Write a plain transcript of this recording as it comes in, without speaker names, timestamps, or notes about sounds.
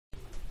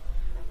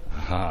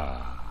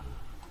Ha.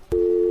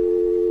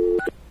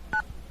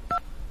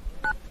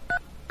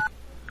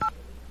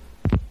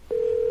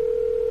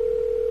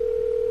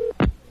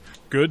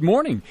 Good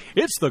morning.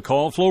 It's the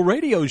Call Flo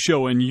Radio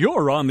Show, and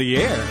you're on the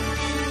air.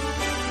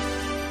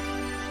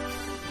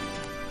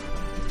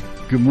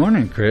 Good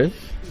morning, Chris.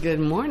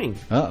 Good morning.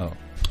 Uh-oh.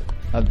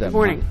 How'd that Good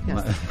morning.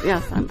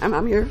 Yes,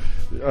 I'm here.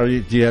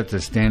 Do you have to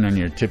stand on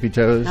your tippy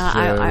toes?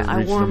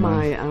 I wore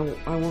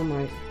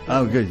my.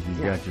 Oh, good.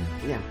 You got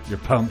your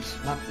pumps.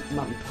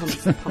 My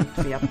pumps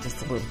pumped me up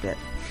just a little bit.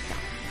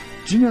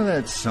 Do you know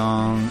that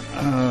song?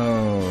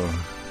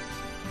 Oh,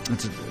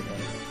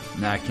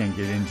 I can't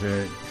get into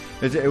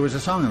it. It was a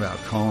song about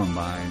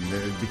Columbine.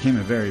 It became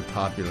a very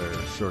popular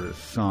sort of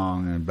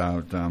song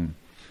about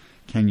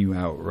can you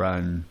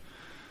outrun.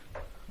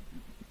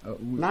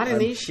 Not in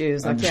these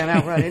shoes. I can't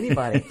outrun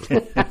anybody.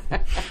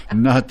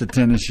 Not the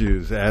tennis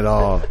shoes at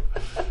all.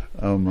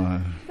 Oh,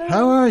 my.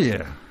 How are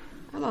you?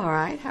 I'm all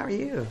right. How are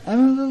you? I'm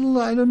a little,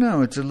 I don't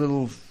know. It's a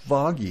little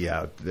foggy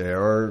out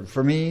there. Or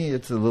for me,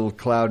 it's a little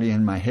cloudy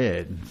in my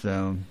head.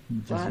 So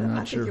I'm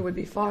not sure. I think it would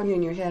be foggy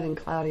in your head and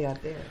cloudy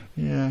out there.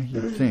 Yeah,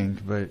 you'd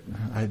think, but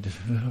I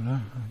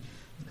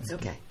it's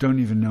okay. Don't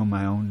even know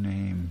my own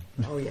name.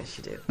 Oh, yes,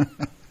 you do.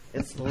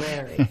 It's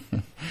Larry.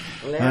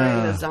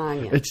 Larry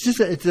Lasagna. It's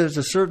just there's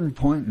a certain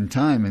point in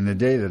time in the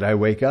day that I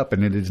wake up,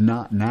 and it is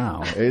not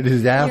now. It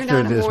is after this.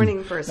 You're not a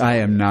morning person. I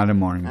am not a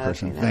morning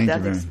person. Okay, Thank you.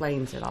 That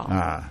explains it all.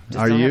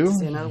 Are you?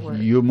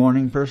 You a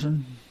morning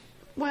person?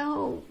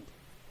 Well,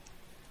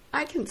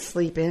 I can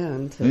sleep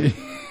in to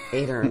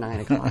 8 or 9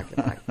 o'clock if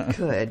I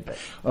could. But,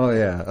 oh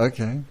yeah.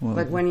 Okay. Well,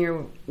 but when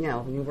you're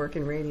when you work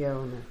in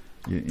radio and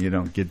you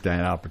don't get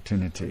that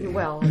opportunity.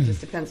 Well, it just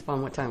depends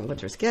upon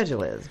what your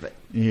schedule is, but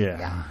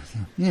yeah.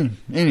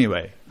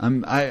 Anyway,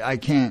 I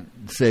can't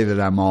say that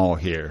I'm all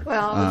here.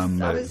 Well, I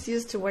was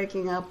used to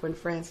waking up when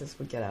Francis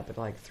would get up at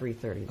like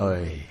 3:30.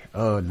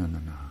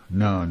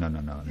 No.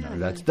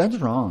 That's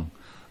wrong.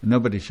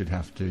 Nobody should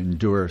have to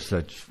endure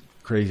such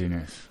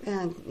craziness.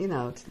 And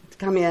to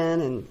come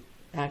in and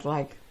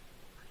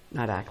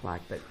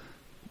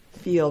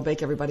but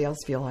make everybody else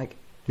feel like.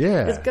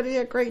 Yeah. It's going to be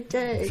a great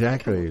day.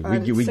 Exactly.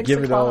 We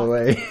give it all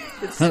away.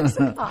 It's 6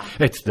 o'clock.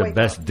 It's the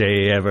best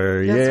day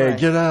ever. That's yeah, right.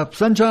 Get up.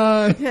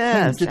 Sunshine.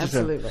 Yes,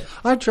 absolutely.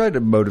 I try to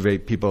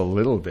motivate people a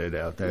little bit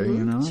out there,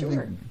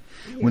 Sure.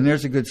 When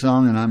there's a good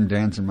song and I'm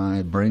dancing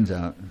my brains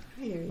out,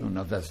 I hear you. I don't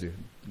know if that's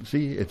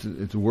see,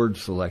 it's word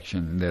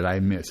selection that I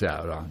miss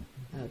out on.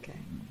 Okay.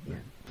 Yeah,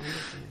 I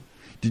understand.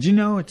 Did you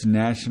know it's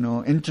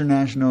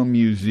International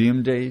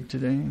Museum Day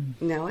today?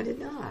 No, I did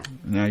not.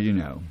 Now you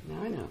know.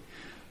 Now I know.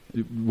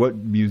 What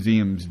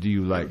museums do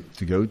you like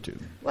to go to?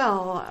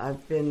 Well,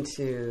 I've been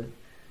to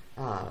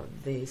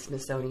the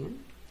Smithsonian.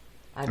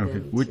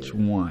 Which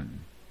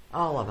one?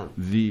 All of them.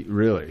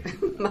 Really?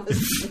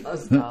 most all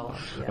of them.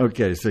 Yeah.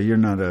 Okay, so you're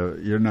not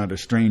a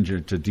stranger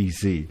to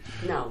D.C.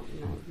 No,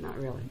 not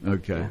really.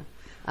 Okay. Yeah.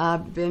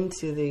 I've been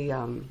to the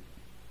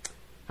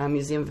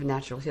Museum of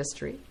Natural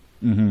History.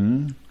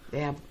 Mm-hmm.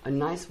 They have a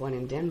nice one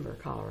in Denver,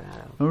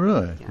 Colorado. Oh,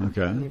 really? Yeah.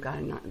 Okay. And they've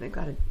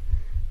got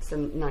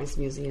some nice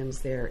museums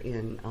there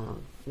in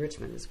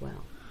Richmond as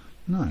well.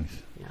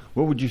 Nice. Yeah.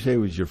 What would you say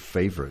was your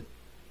favorite?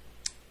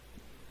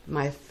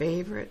 My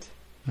favorite?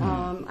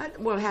 I'd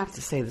have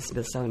to say the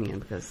Smithsonian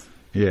because...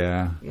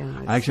 Yeah.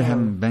 I actually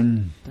haven't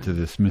been to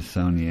the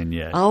Smithsonian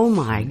yet. Oh,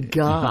 my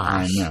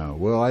gosh. I know.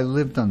 Well, I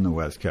lived on the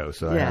West Coast,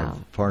 so I have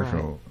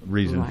partial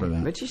reason for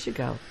that. But you should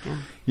go. Yeah.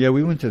 Yeah,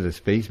 we went to the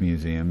Space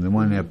Museum, the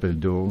one up at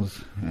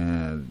Dulles.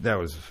 That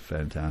was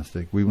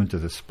fantastic. We went to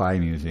the Spy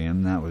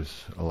Museum. That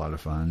was a lot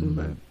of fun.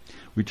 But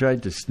we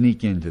tried to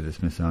sneak into the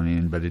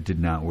Smithsonian, but it did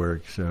not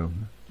work. So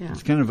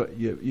it's kind of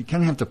you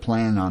kind of have to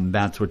plan on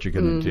that's what you're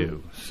going to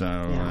do. So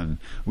and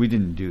we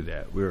didn't do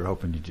that. We were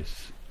hoping to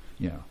just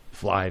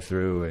fly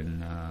through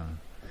and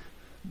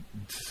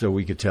so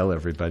we could tell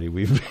everybody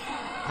we've they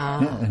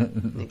can't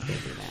do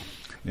that.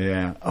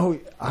 Yeah. Oh,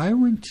 I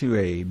went to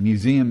a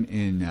museum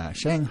in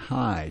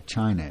Shanghai,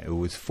 China. It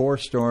was 4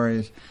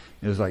 stories.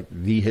 It was like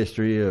the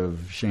history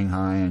of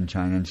Shanghai and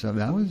China and stuff.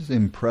 That was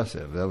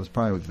impressive. That was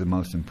probably the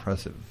most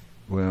impressive.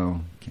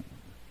 Well,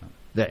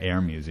 the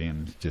Air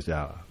Museum's just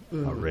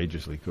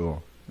outrageously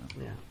cool.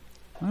 So. Yeah.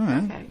 All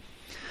right. Okay.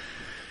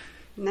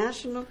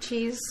 National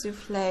Cheese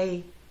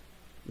Souffle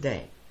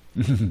Day.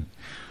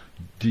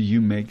 Do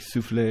you make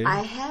souffle?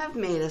 I have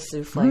made a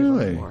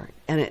souffle before,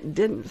 and it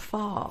didn't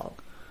fall.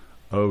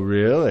 Oh,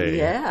 really?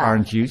 Yeah.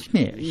 Aren't you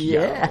smashed?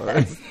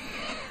 Yes.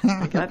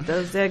 I got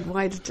those egg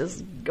whites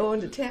just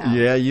going to town.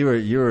 Yeah, you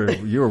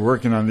were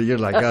working on it. You're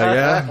like, oh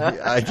yeah,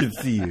 I can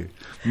see you.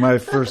 My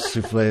first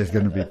souffle is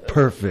going to be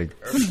perfect.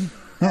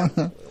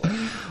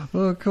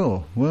 Oh,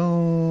 cool.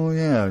 Well,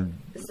 yeah.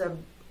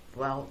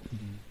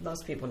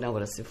 Most people know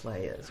what a souffle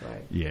is,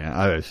 right? Yeah,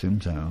 I assume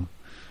so.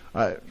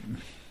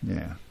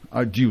 Yeah.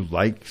 Do you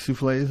like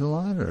souffles a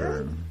lot,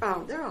 or?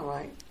 They're all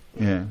right.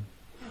 Yeah.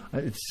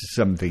 It's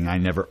something I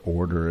never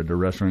order at a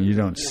restaurant. You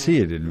don't see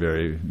it in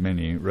very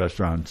many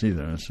restaurants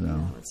either. So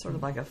it's sort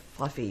of like a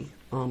fluffy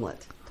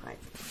omelet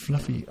type.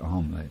 Fluffy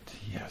omelet,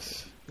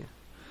 yes. Yeah.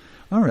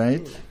 All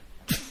right.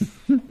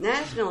 Anyway.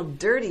 National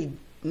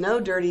No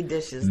Dirty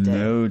Dishes Day.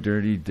 No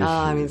dirty dishes.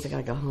 That means I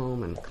gotta go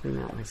home and clean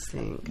out my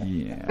sink.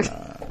 Yeah.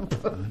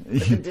 Put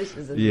the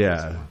dishes in the Yeah.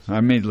 dishwasher.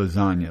 I made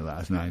lasagna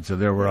last night, so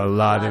there were a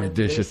lot of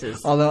dishes.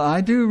 dishes. Although I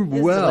do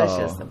It's well.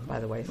 delicious, by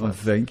the way. Well,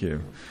 Folks. thank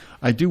you.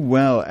 I do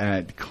well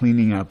at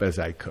cleaning up as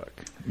I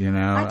cook. You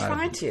know. I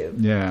try to.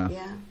 Yeah.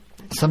 Yeah.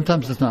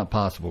 Sometimes it's not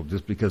possible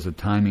just because of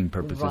timing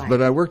purposes. Right.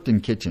 But I worked in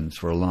kitchens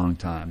for a long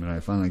time, and I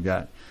finally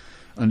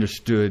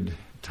understood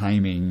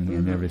timing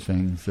and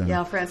everything. So.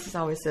 Yeah, Francis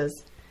always says,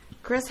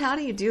 Chris, how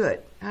do you do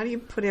it? How do you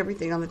put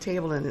everything on the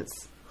table and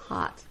it's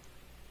hot?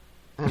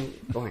 I'm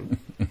going,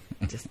 it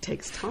just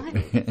takes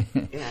time.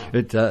 Yeah.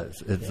 It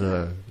does. It's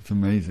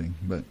amazing.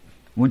 But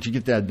once you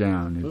get that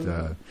down, it's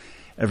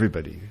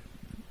everybody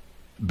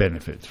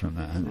benefits from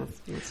that.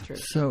 That's true.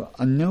 So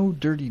a No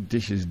Dirty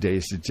Dishes Day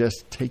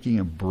suggests taking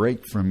a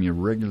break from your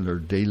regular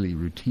daily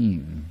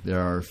routine. There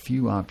are a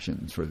few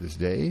options for this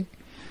day.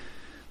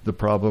 The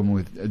problem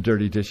with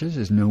dirty dishes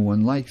is no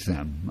one likes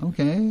them.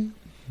 Okay.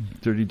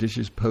 Dirty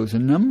dishes pose a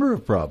number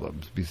of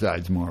problems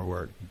besides more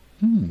work.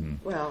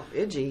 Well,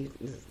 Iggy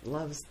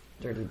loves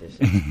dirty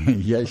dishes.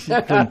 Yeah, she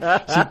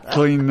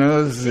clean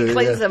those. She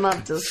cleans them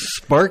up to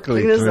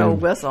sparkly. clean as a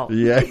whistle.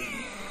 Yeah.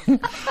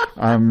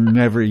 I'm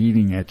never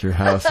eating at your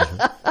house.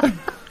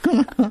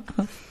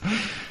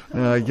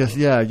 I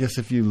guess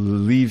if you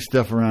leave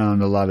stuff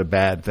around, a lot of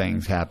bad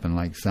things happen,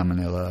 like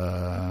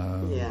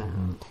salmonella,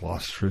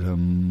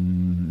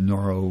 Clostridium,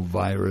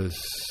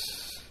 norovirus.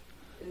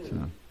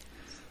 So,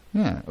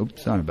 yeah.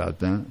 Oops, sorry about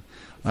that.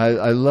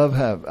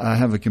 I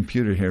have a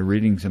computer here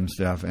reading some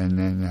stuff, and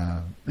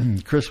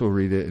then Chris will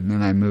read it, and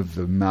then I move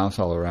the mouse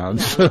all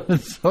around, so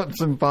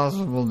it's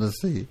impossible to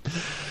see.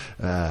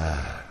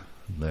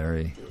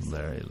 Larry.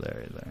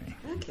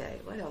 Okay,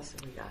 what else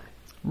have we got?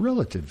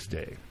 Relatives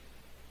Day.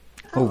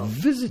 Oh,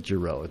 visit your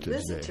relatives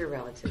day. Visit your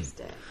relatives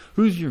day.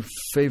 Who's your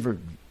favorite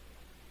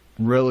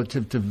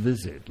relative to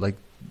visit, like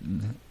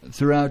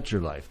throughout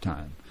your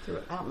lifetime?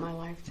 Throughout my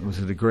lifetime. Was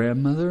it a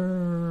grandmother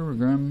or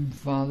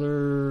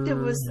grandfather? It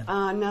was,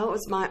 no, it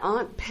was my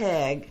Aunt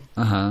Peg.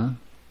 Uh-huh.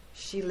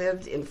 She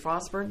lived in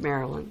Frostburg,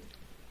 Maryland,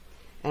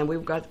 and we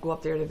got to go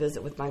up there to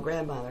visit with my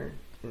grandmother,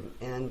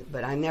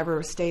 but I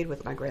never stayed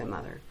with my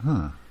grandmother.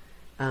 Huh.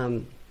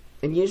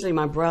 And usually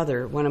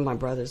one of my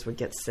brothers would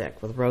get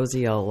sick with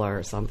roseola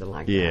or something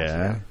like that. Yeah.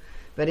 You know?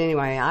 But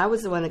anyway, I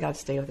was the one that got to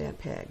stay with Aunt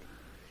Peg.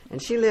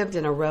 And she lived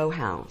in a row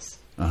house.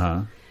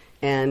 Uh-huh.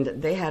 And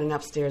they had an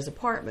upstairs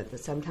apartment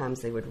that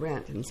sometimes they would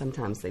rent and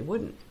sometimes they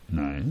wouldn't.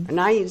 Nice.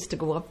 And I used to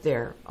go up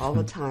there all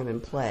the time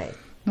and play.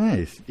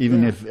 Nice.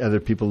 Even if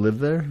other people lived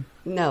there?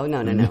 No.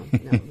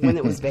 When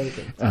it was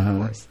vacant, of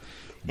course.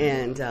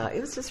 And it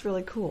was just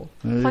really cool.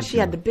 Plus, she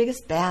had the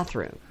biggest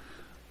bathroom.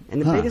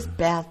 And the biggest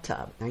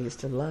bathtub. I used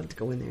to love to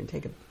go in there and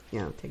take a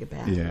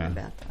bath in the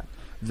bathtub.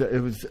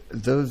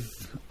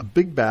 A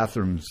big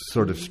bathroom's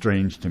sort of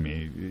strange to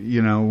me.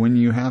 You know, when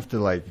you have to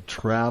like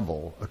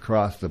travel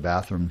across the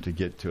bathroom to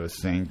get to a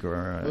sink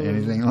or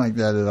anything like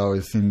that, it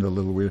always seemed a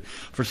little weird.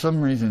 For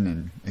some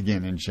reason,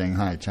 in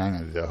Shanghai,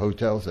 China, the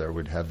hotels there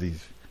would have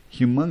these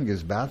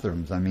humongous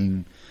bathrooms. I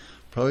mean,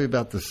 probably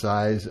about the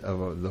size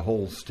of the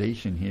whole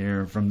station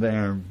here. From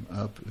there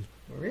up,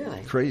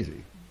 really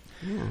crazy.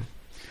 Yeah.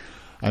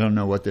 I don't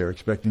know what they're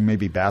expecting.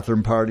 Maybe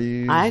bathroom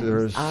parties. I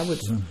would,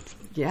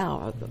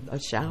 a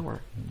shower.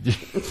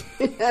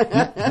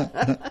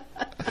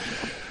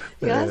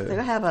 They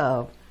have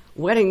a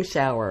wedding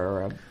shower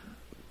or a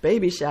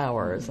baby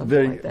shower or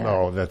something like that.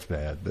 Oh, that's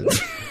bad.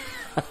 But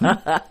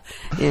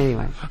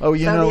anyway. Oh,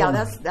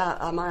 that's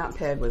my Aunt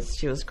Peg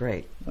she was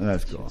great.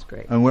 That's cool. She was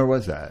great. And where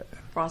was that?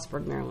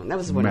 Frostburg, Maryland. That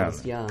was when I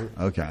was young.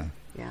 Okay.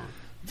 Yeah.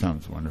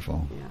 Sounds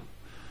wonderful. Yeah.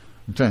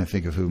 I'm trying to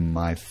think of who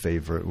my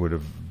favorite would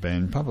have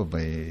been.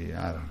 Probably,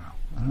 I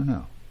don't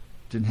know.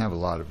 Didn't have a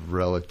lot of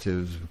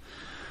relatives.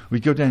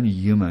 We'd go down to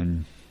Yuma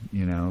and,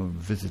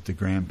 visit the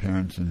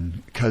grandparents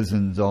and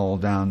cousins all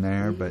down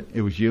there, but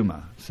it was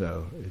Yuma,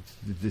 so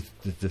it's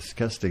a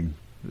disgusting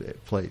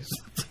place.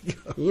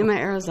 Yuma,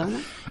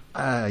 Arizona?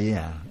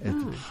 Yeah.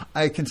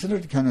 I consider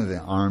it kind of the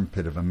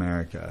armpit of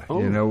America,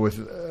 with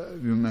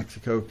New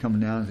Mexico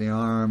coming down to the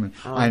arm.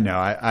 I know,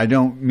 I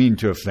don't mean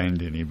to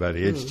offend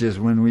anybody. It's just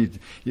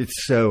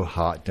it's so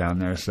hot down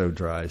there, so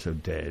dry, so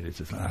dead. It's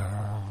just,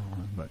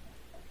 but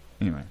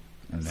anyway.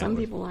 Some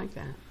people like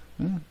that.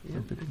 Yeah, I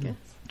guess.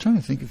 I'm trying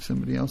to think of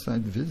somebody else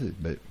I'd visit,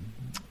 but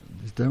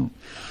just don't.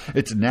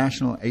 It's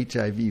National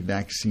HIV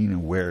Vaccine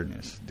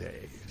Awareness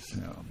Day,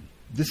 so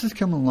this has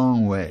come a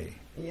long way.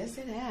 Yes,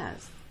 it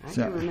has. I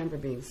can remember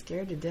being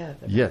scared to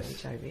death about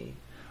HIV.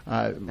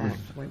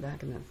 Way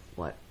back in the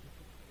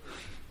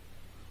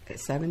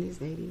 70s,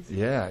 80s?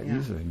 Yeah,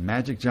 usually.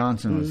 Magic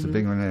Johnson was the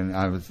big one, and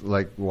I was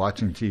like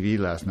watching TV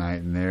last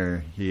night, and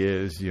there he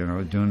is,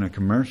 doing a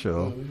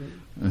commercial,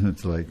 and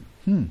it's like,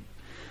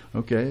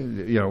 okay,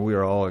 we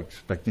were all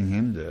expecting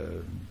him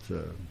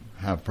to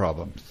have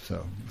problems.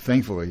 So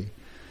thankfully,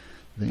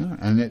 they are.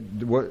 And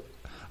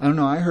I don't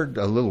know. I heard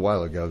a little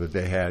while ago that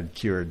they had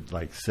cured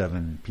like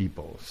 7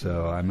 people.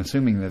 So I'm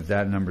assuming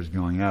that number's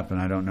going up, and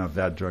I don't know if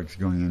that drug's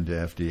going into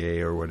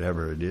FDA or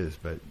whatever it is.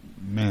 But,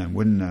 man,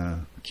 wouldn't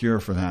a cure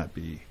for that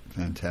be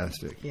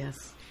fantastic?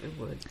 Yes, it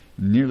would.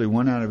 Nearly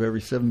 1 out of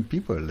every 7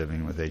 people are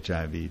living with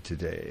HIV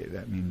today.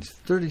 That means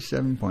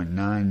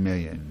 37.9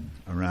 million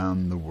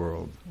around the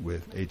world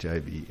with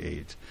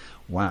HIV/AIDS.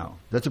 Wow.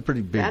 That's a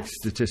pretty big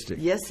statistic.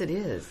 Yes, it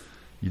is.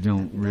 You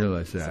don't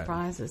realize that.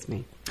 Surprises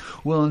me.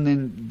 Well, and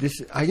then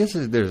I guess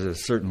there's a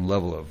certain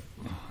level of,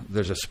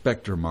 there's a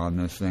spectrum on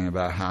this thing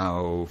about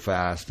how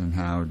fast and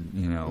how,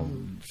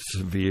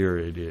 severe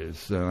it is.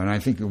 So, and I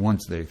think that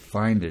once they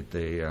find it,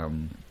 they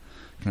kind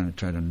of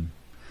try to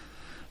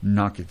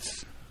knock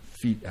its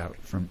feet out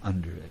from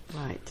under it.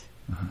 Right.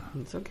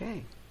 It's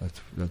okay.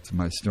 That's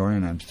my story,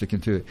 and I'm sticking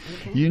to it.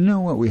 Okay. You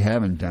know what we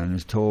haven't done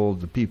is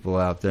told the people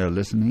out there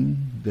listening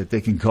that they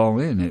can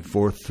call in at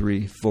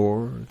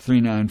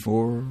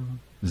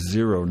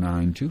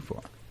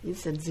 434-394-0924. You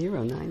said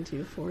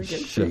 0924. Good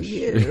Shush. for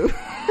you.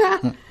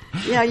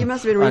 Yeah, you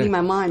must have been reading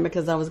my mind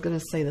because I was going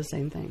to say the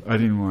same thing. I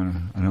don't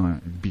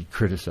want to be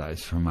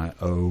criticized for my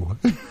O.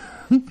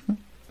 I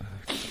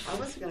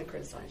wasn't going to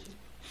criticize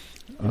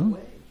you. No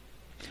way.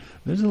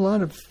 There's a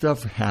lot of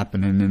stuff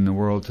happening in the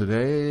world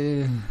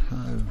today.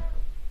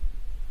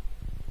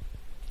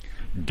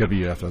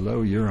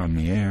 WFLO, you're on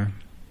the air.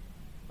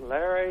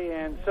 Larry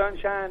and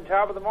Sunshine,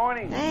 top of the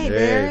morning. Hey,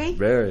 Barry.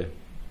 Barry.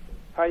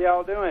 How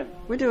y'all doing?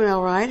 We're doing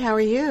all right. How are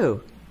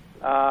you?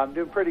 I'm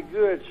doing pretty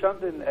good.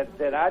 Something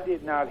that I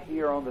did not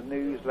hear on the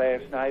news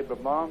last night,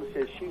 but Mom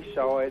says she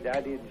saw it.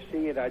 I didn't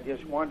see it. I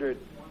just wondered,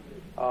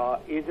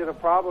 is it a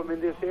problem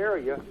in this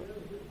area?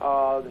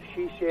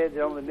 She said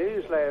on the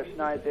news last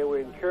night they were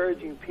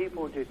encouraging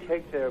people to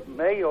take their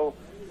mail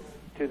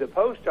to the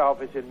post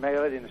office and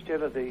mail it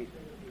instead of the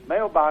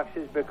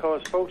mailboxes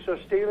because folks are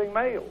stealing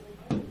mail.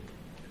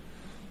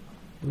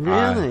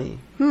 Really?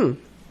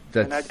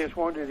 And I just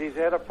wondered, is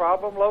that a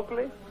problem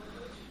locally?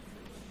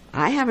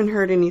 I haven't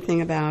heard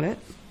anything about it.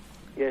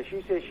 Yeah,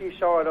 she said she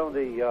saw it on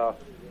the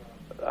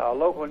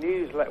local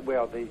news,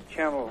 the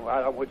channel,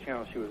 I don't know what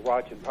channel she was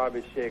watching,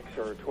 probably 6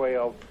 or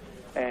 12,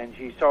 and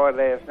she saw it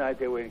last night.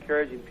 They were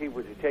encouraging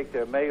people to take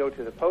their mail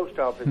to the post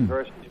office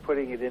versus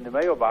putting it in the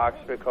mailbox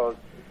because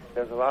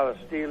there's a lot of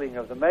stealing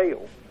of the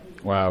mail.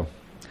 Wow.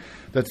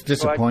 That's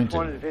disappointing. So I just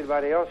wondered if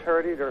anybody else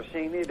heard it or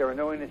seen it or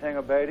know anything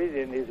about it,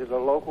 and is it a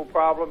local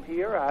problem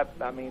here?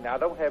 I mean, I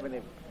don't have any,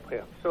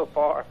 so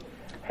far,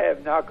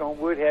 knock on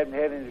wood, haven't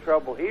had any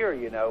trouble here,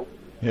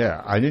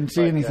 Yeah, I didn't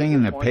see anything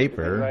in the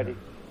paper.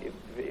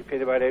 If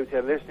anybody out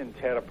there listening's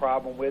had a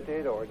problem with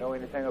it or know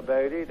anything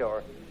about it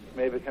or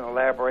maybe can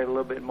elaborate a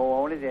little bit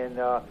more on it. And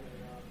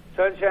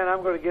Sunshine,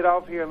 I'm going to get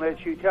off here and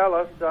let you tell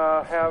us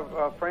how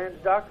a friend's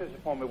doctor's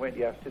appointment went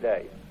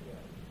yesterday.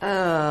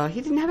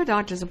 He didn't have a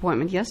doctor's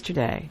appointment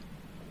yesterday.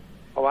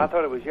 Oh, I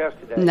thought it was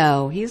yesterday.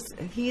 No, he's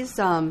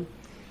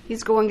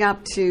going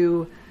up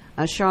to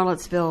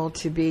Charlottesville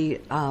to be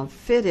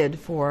fitted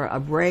for a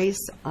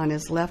brace on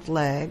his left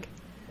leg.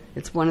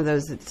 It's one of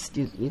those that's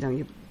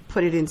you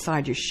put it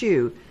inside your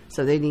shoe,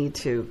 so they need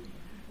to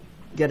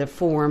get a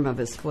form of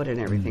his foot and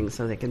everything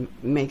so they can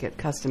make it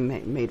custom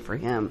made for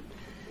him.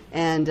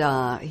 And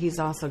he's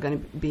also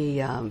going to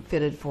be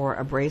fitted for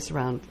a brace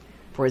around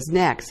for his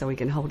neck so he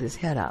can hold his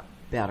head up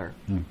better.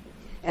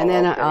 And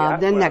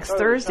then next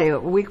Thursday, a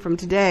week from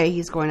today,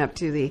 he's going up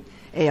to the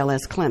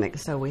ALS clinic.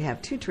 So we have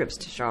 2 trips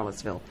to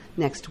Charlottesville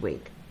next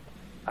week.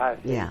 I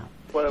see. Yeah.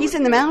 Well, he's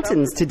in the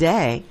mountains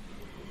today.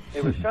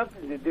 It was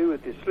something to do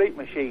with the sleep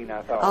machine,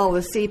 I thought. Oh,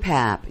 the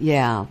CPAP.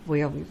 Yeah.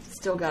 We've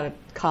still got a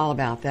call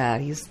about that.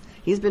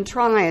 He's been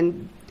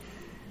trying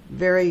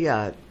very,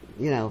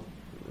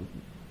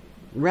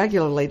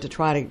 regularly to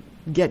try to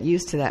get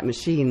used to that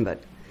machine,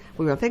 but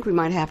I think we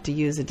might have to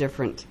use a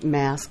different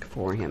mask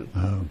for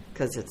him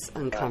because it's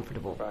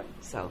uncomfortable. Right.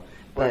 So,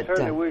 well, I but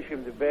certainly wish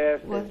him the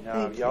best, well,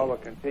 and y'all are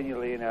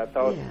continually in our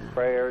thoughts and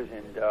prayers,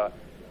 and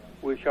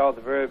wish y'all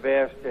the very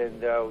best,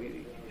 and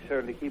you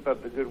certainly keep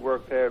up the good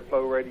work there at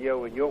Flo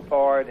Radio and your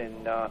part,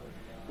 and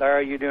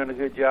Larry, you're doing a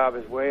good job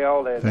as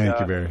well. And, thank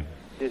you, Barry.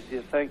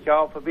 Just thank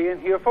y'all for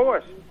being here for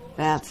us.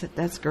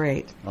 That's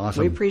great.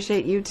 Awesome. We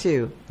appreciate you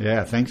too.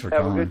 Yeah, thanks for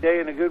calling. Have a good day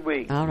and a good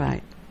week. All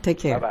right. Take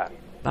care.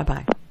 Bye-bye.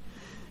 Bye-bye.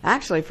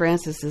 Actually,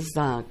 Francis is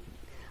on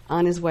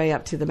his way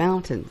up to the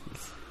mountains.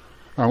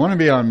 I want to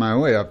be on my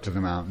way up to the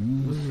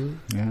mountains.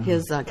 Mm-hmm. Yeah.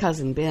 His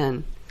cousin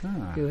Ben,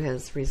 who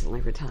has recently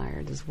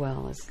retired as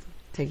well, is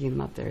taking him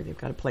up there. They've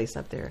got a place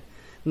up there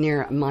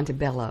near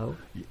Montebello.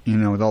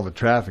 With all the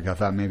traffic, I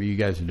thought maybe you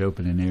guys would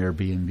open an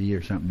Airbnb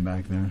or something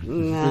back there.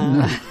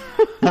 No.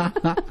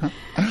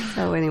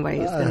 So anyway,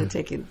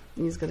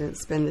 he's going to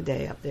spend the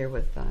day up there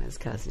with his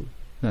cousin.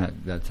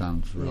 That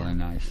sounds really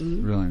nice.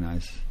 Mm-hmm. Really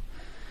nice.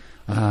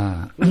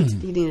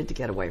 He needed to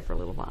get away for a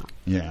little while.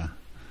 Yeah.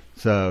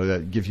 So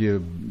that gives you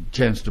a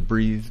chance to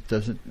breathe,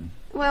 does it?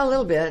 Well, a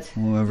little bit.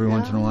 Well, every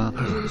once in a while.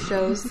 Do the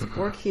shows,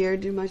 work here,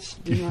 do my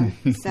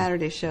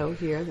Saturday show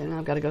here. Then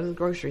I've got to go to the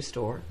grocery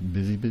store.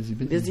 Busy.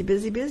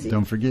 Busy.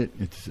 Don't forget,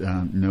 it's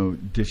no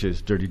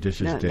dirty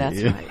dishes day.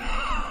 That's right.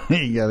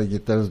 You got to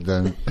get those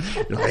done.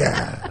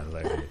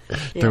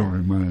 Don't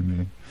remind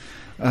me.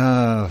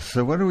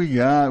 So what do we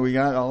got? We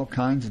got all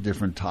kinds of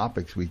different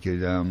topics we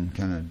could kind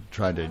of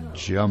try to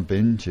jump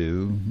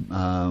into.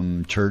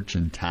 Church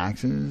and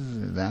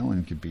taxes. That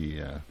one could be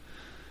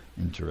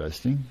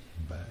interesting,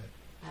 but.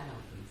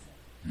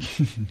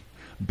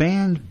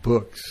 Banned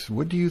books.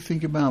 What do you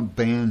think about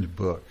banned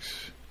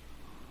books?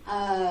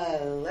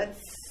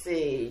 Let's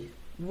see.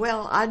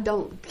 Well, I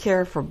don't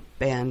care for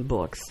banned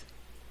books.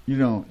 You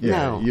don't? Yeah,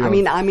 no. you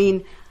don't. I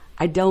mean,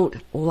 I don't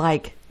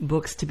like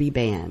books to be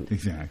banned.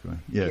 Exactly.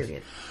 Yes.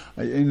 Period.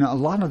 In a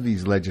lot of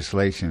these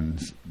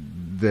legislations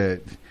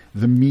that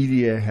the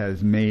media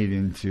has made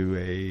into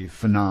a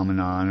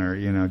phenomenon,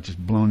 or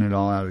just blown it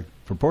all out of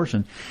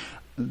proportion.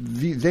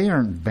 They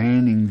aren't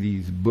banning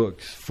these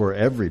books for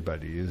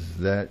everybody. Is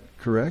that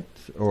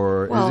correct,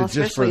 or is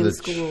it just for the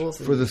schools?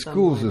 For the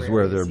schools is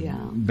where they're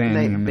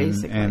banning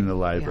them, and the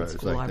libraries,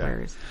 school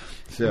libraries.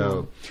 That.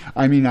 So,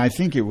 I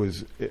think it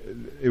was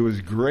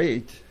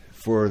great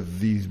for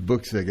these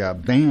books that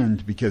got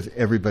banned because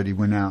everybody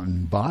went out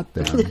and bought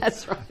them.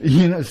 That's right.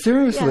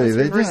 Seriously,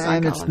 they did,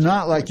 and it's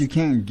not like you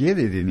can't get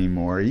it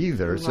anymore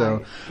either. Right.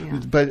 So,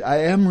 but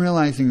I am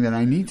realizing that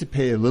I need to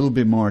pay a little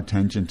bit more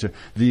attention to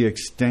the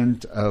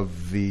extent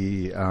of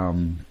the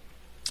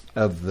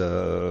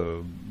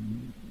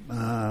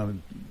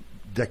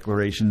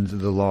declarations of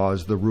the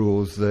laws, the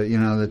rules,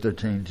 that they're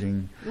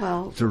changing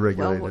to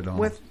regulate it all.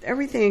 With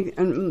everything,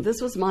 and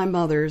this was my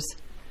mother's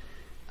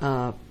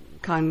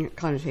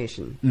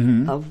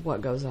connotation of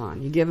what goes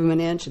on. You give them an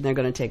inch, and they're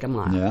going to take a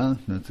mile. Yeah,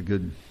 that's a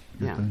good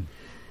thing.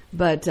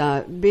 But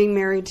being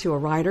married to a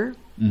writer,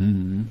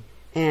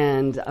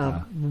 and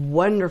a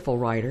wonderful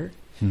writer,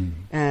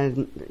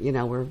 and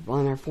we're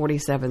on our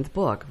 47th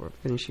book. We're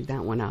finishing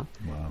that one up.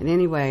 Wow. And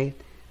anyway,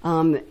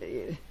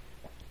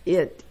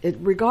 it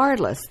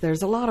regardless,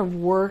 there's a lot of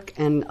work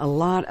and a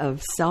lot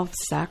of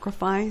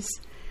self-sacrifice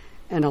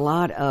and a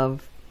lot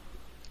of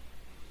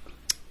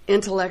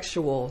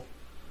intellectual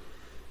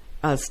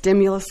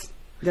stimulus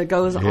that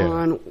goes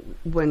on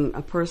when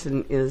a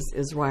person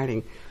is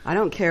writing. I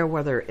don't care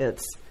whether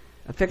it's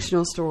a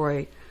fictional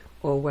story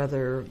or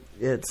whether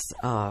it's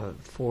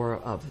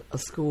for a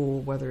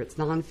school, whether it's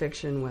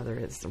nonfiction, whether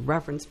it's a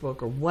reference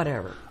book or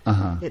whatever.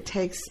 It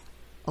takes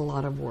a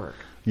lot of work.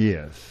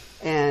 Yes.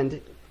 And,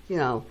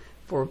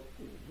 for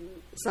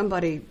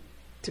somebody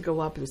to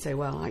go up and say,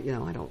 well, I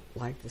don't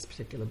like this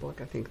particular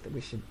book. I think that we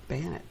should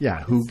ban it.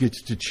 Yeah, who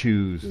gets to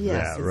choose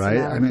that, right?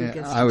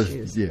 I was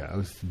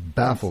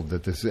baffled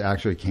that this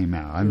actually came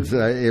out.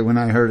 When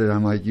I heard it,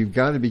 I'm like, you've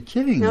got to be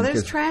kidding. Now,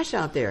 there's trash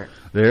out there.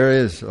 There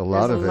is a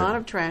lot of it. There's a lot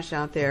of trash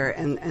out there,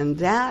 and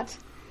that,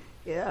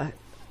 it's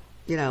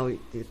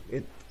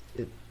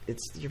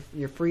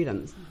your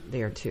freedoms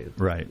there too.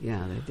 Right.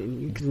 Yeah,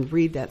 you can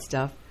read that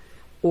stuff,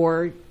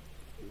 or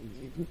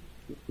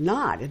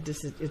not.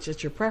 It's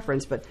just your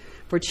preference. But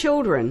for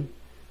children,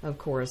 of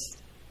course,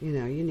 you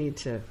need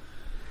to.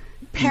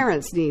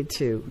 Parents need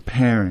to.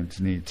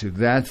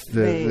 That's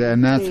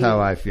how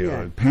I feel.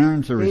 Yeah.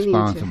 Parents are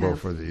responsible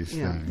for these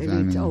things. They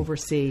need to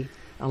oversee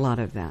a lot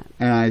of that.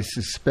 And I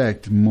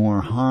suspect more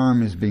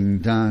harm is being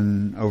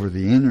done over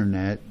the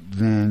internet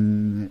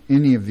than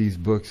any of these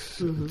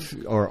books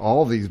or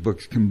all these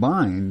books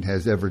combined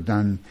has ever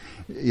done.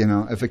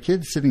 If a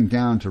kid's sitting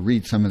down to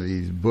read some of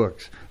these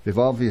books, they've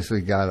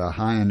obviously got a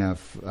high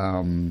enough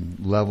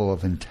level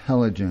of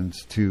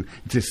intelligence to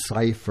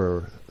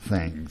decipher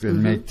things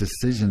and make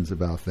decisions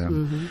about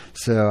them.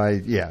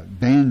 So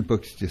banned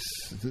books just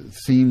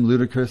seem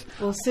ludicrous.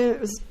 Well,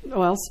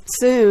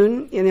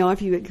 soon,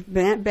 if you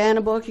ban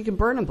a book, you can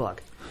burn a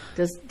book.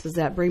 Does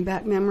that bring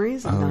back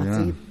memories of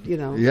Nazi?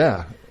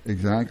 Yeah,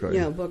 exactly.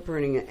 Book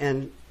burning,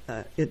 and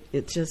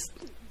it just,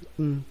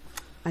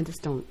 I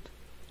just don't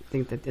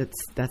think that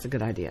that's a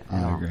good idea.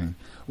 I agree.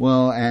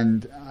 Well,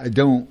 and I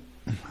don't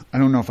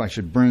know if I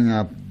should bring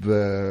up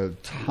the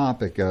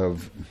topic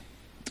of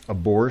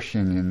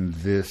abortion in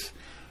this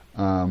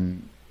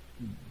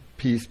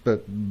piece,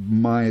 but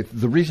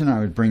the reason I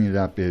would bring it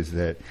up is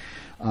that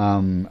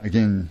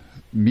again,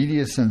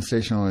 media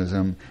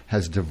sensationalism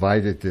has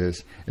divided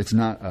this. It's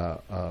not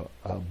a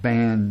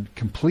ban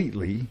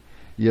completely.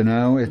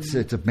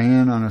 It's a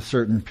ban on a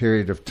certain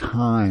period of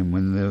time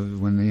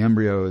when the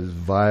embryo is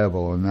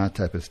viable and that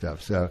type of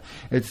stuff. So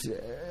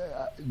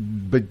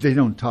but they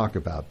don't talk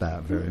about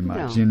that very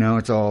much. No.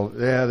 It's all,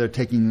 they're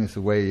taking this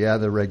away. Yeah,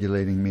 they're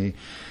regulating me.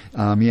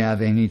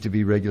 They need to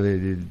be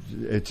regulated.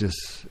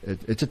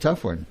 It's a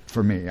tough one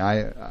for me.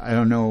 I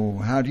don't know.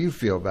 How do you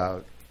feel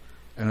about,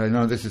 and I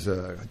know this is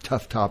a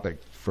tough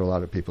topic for a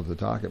lot of people to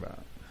talk about.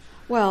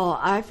 Well,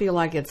 I feel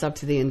like it's up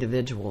to the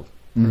individual,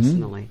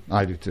 personally.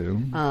 I do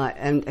too.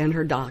 And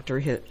her doctor,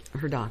 her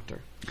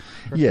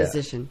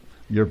physician.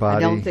 Your body.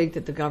 I don't think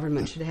that the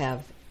government should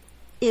have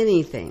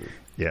anything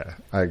Yeah,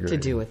 I agree. to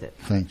do with it.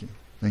 Thank you.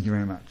 Thank you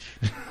very much.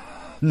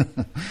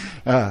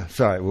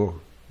 Sorry, we'll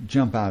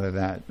jump out of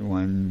that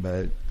one,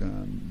 but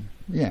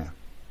yeah,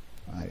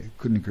 I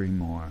couldn't agree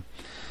more.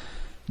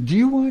 Do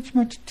you watch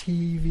much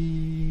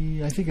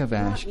TV? I think I've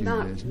asked you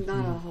this.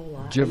 Not a whole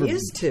lot. I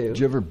used to. Did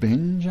you ever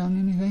binge on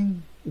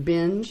anything?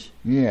 Binge?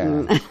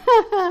 Yeah.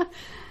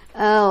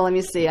 Oh, let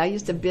me see. I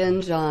used to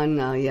binge on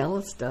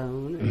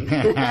Yellowstone.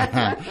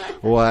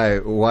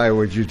 Why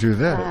would you do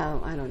that?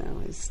 I don't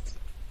know. It's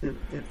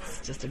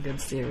just a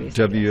good series.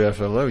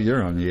 WFLO,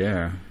 you're on the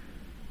air.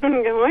 Good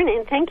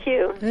morning. Thank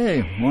you.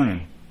 Hey,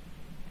 morning.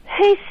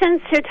 Hey,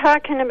 since you're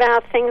talking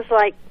about things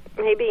like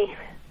maybe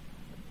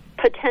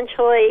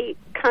potentially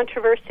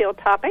controversial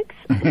topics,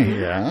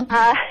 Yeah.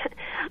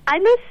 I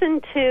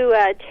listened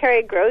to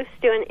Terry Gross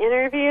do an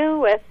interview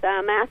with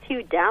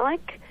Matthew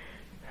Dallek,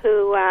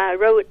 who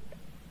wrote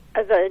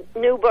the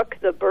new book,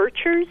 The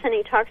Birchers, and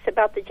he talks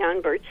about the John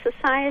Birch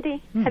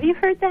Society. Have you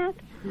heard that?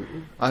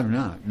 I've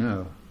not,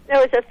 no. There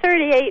was a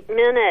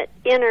 38-minute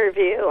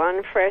interview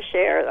on Fresh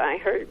Air that I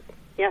heard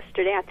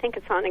yesterday. I think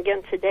it's on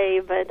again today,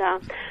 but I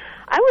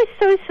was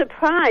so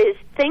surprised.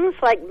 Things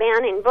like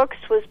banning books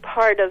was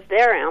part of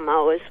their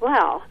MO as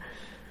well.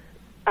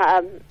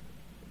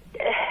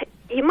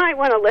 You might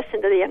want to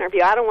listen to the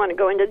interview. I don't want to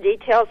go into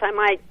details. I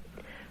might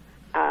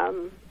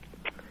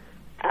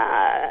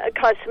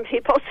cause some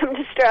people some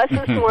distress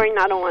this morning.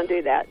 I don't want to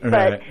do that.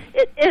 Right. But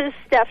it is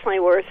definitely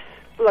worth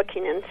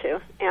looking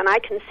into, and I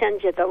can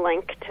send you the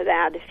link to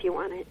that if you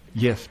want it.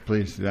 Yes,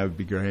 please. That would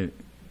be great.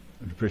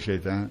 I'd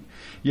appreciate that.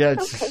 Yeah,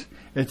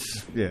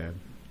 it's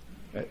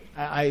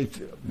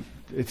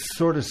it's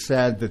sort of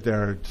sad that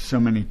there are so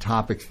many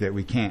topics that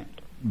we can't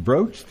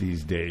broach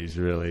these days,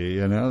 really.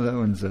 You know, that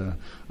one's a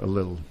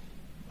little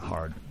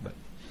hard, but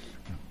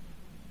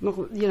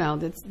Well,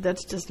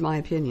 that's just my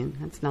opinion.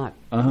 That's not,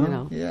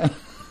 Yeah.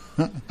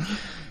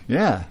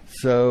 Yeah.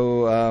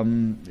 So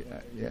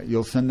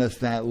you'll send us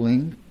that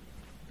link.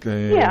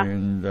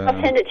 And,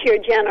 I'll send it to your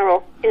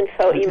general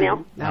info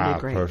email. That'd be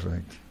great.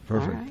 Perfect. All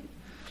right.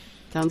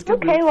 Sounds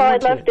good. Okay, well,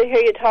 I'd love to hear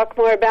you talk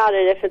more about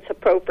it if it's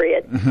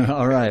appropriate.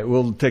 All right.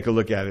 We'll take a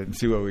look at it and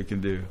see what we can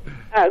do.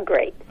 Oh,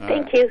 great.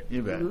 Thank you.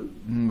 You bet.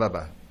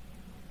 Bye-bye.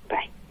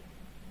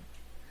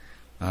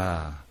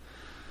 Bye.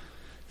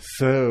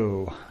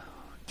 So,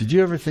 did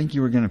you ever think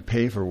you were going to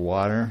pay for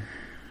water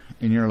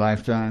in your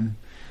lifetime?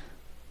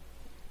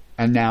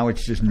 And now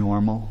it's just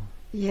normal?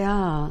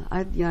 Yeah,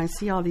 I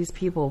see all these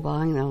people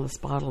buying all this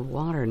bottled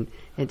water, and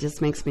it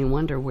just makes me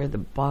wonder where the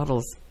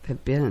bottles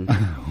have been.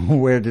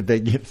 Where did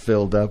they get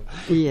filled up?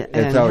 Yeah,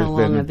 and how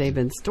long have they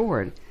been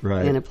stored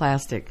in a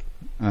plastic,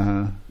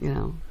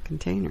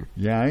 container?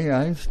 Yeah,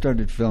 I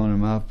started filling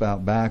them up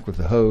out back with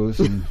the hose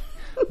and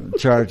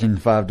charging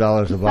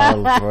 $5 a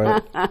bottle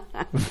for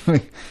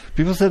it.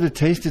 People said it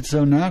tasted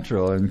so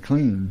natural and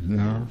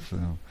clean, So,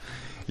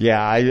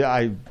 yeah,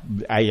 I.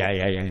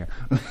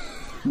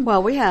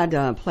 Well, we had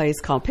a place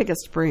called Pickett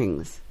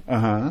Springs.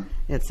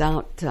 It's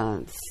out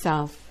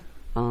south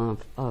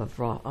off of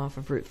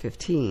Route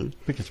 15.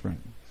 Pickett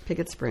Springs.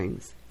 Pickett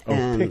Springs. Oh,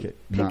 and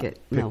Pickett.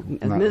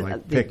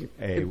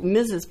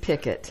 Mrs.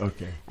 Pickett.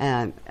 Okay.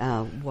 And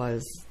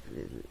was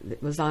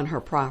on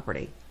her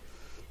property,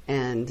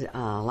 and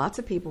lots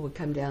of people would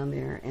come down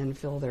there and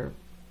fill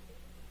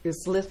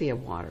it's lithia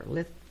water.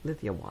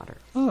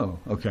 Oh,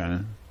 okay.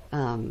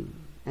 And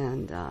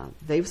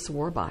they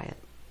swore by it.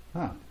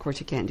 Huh. Of course,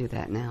 you can't do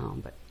that now,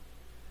 but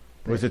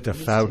was it the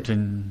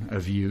fountain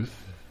of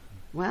youth?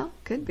 Well,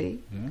 could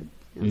be. Yeah.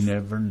 You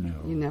never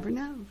know. You never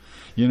know.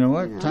 You know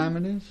what time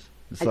it is?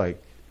 It's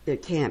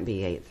it can't be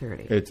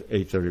 8:30. It's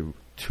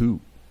 8:32,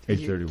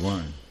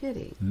 8:31.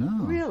 Kidding?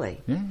 No. Really?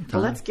 Yeah.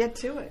 Well, let's get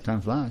to it.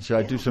 Time flies. Should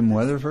I do some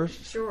weather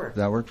first? Sure. Does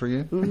that work for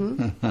you?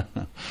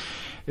 Mm-hmm.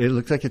 It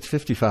looks like it's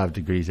 55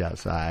 degrees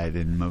outside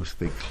and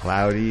mostly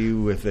cloudy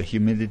with the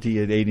humidity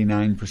at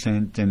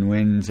 89% and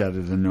winds out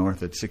of the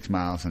north at 6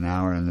 miles an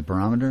hour and the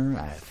barometer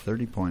at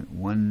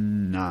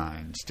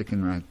 30.19,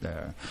 sticking right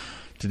there.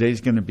 Today's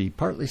going to be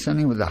partly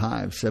sunny with a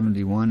high of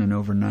 71 and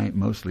overnight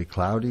mostly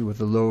cloudy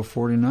with a low of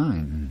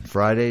 49.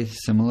 Friday,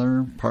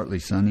 similar, partly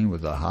sunny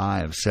with a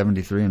high of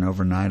 73 and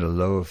overnight a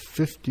low of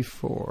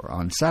 54.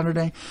 On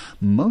Saturday,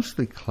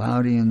 mostly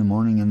cloudy in the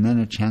morning and then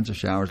a chance of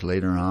showers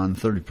later on,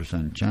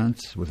 30%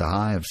 chance with a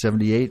high of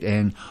 78.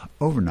 And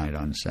overnight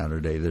on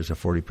Saturday, there's a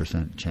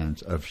 40%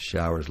 chance of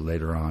showers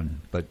later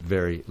on, but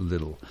very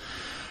little.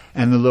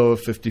 And the low of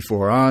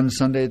 54. On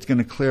Sunday, it's going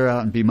to clear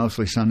out and be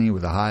mostly sunny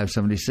with a high of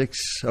 76.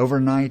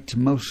 Overnight,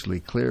 mostly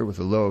clear with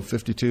a low of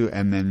 52.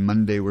 And then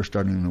Monday, we're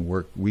starting the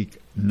work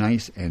week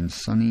nice and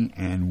sunny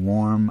and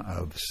warm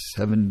of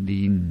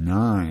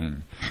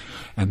 79.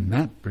 And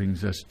that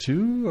brings us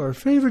to our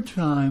favorite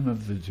time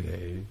of the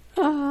day.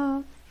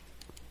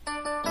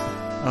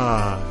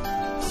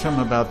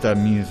 Something about that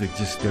music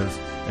just goes,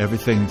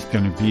 everything's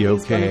going to be okay.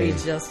 It's going to be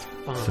just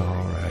fine. It's all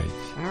right.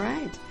 All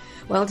right.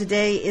 Well,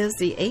 today is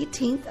the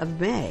 18th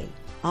of May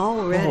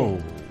already. Oh.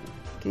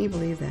 Can you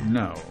believe that?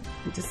 No.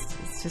 It's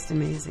just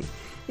amazing.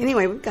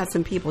 Anyway, we've got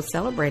some people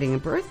celebrating a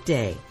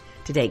birthday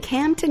today.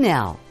 Cam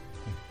Tennell.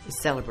 is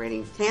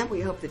celebrating. Tam,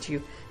 we hope that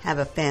you have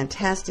a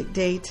fantastic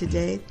day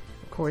today.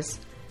 Of course,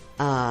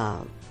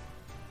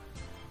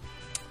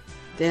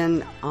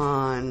 then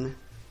on,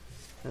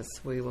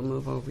 we will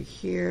move over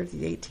here to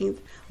the 18th.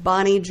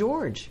 Bonnie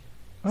George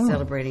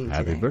celebrating today.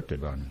 Happy birthday,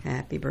 Bonnie.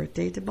 Happy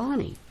birthday to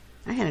Bonnie.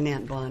 I had an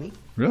Aunt Bonnie.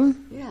 Really?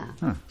 Yeah.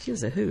 Huh. She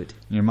was a hoot.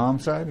 Your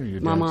mom's side or your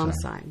dad's My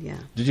mom's side? side, yeah.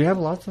 Did you have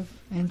lots of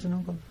aunts and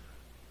uncles?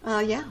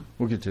 Yeah.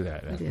 We'll get to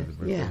that after the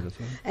birthday. Yeah. That's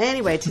right.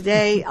 Anyway,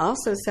 today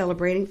also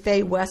celebrating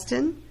Faye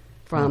Weston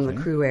from the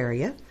Crew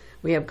area.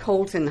 We have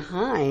Colton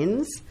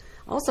Hines.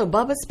 Also,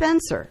 Bubba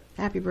Spencer.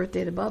 Happy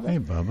birthday to Bubba. Hey,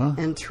 Bubba.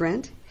 And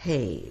Trent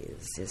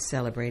Hayes is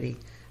celebrating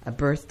a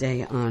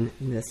birthday on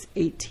this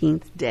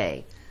 18th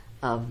day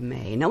of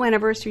May. No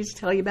anniversaries to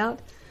tell you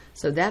about.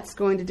 So that's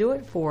going to do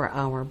it for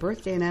our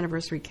birthday and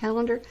anniversary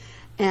calendar.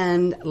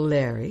 And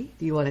Larry,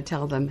 do you want to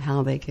tell them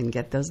how they can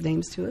get those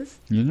names to us?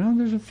 You know,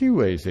 there's a few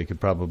ways they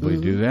could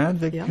probably do that.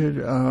 They could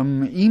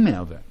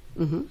email them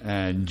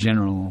at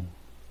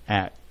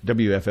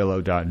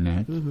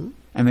general@wflo.net.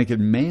 And they could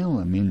mail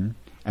them in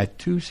at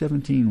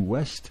 217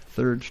 West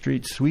 3rd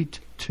Street,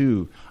 Suite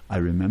 2. I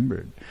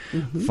remembered.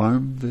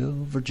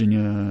 Farmville,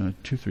 Virginia,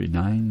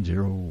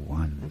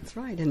 23901. That's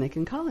right. And they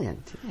can call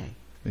in today.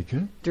 They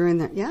could? During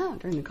the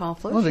Call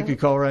Flo Show. Oh, they could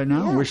call right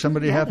now and wish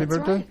somebody a happy that's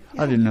birthday? right.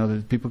 Yeah. I didn't know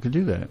that people could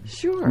do that.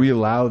 Sure. We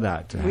allow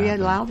that to happen. We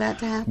allow that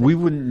to happen. We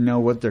wouldn't know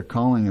what they're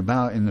calling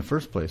about in the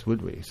first place,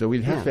 would we? So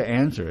we'd have to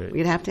answer it.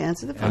 We'd have to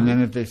answer the phone. And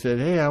then if they said,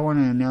 hey, I want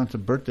to announce a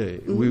birthday,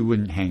 we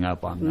wouldn't hang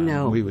up on them.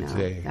 No, we would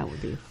say, that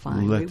would be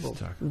fine. Let's we will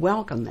talk.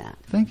 welcome that.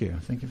 Thank you.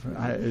 Thank you for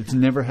it's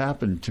never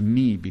happened to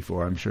me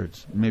before. I'm sure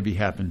it's maybe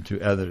happened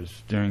to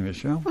others during the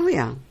show. Oh,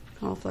 yeah.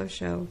 Call Flo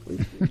Show. We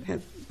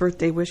have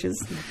birthday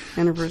wishes,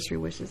 anniversary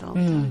wishes all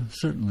the time.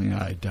 Certainly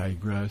I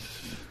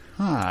digress.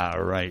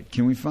 All right.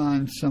 Can we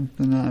find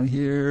something out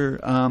here?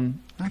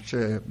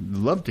 Actually, I'd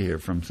love to hear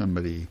from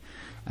somebody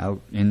out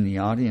in the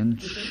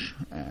audience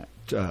at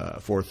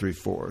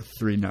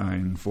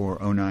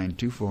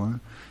 434-394-0924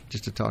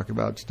 just to talk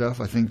about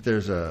stuff. I think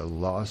there's a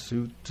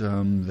lawsuit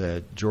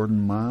that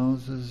Jordan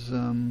Miles has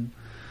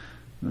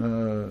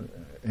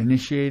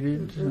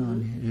initiated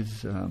on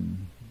his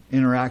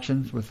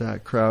interactions with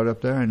that crowd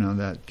up there. I know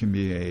that can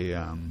be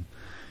a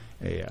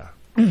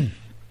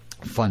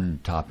fun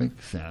topic.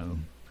 So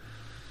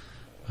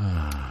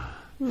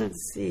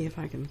let's see if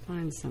I can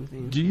find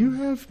something. Do you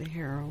have the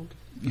Herald?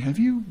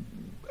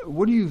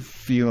 What do you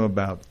feel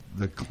about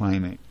the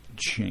climate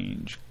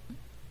change?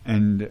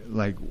 And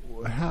like,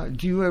 how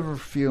do you ever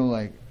feel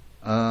like,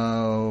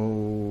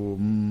 oh,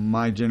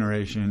 my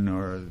generation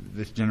or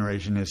this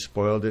generation has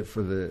spoiled it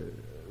for the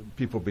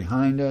people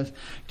behind us?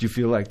 Do you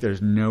feel like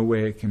there's no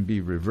way it can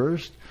be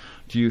reversed?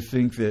 Do you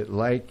think that,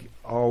 like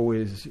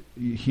always,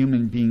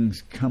 human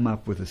beings come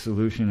up with a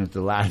solution at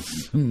the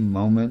last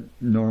moment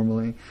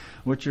normally?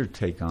 What's your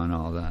take on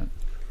all that?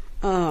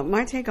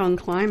 My take on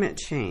climate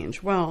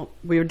change. Well,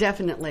 we're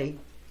definitely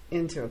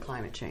into a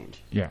climate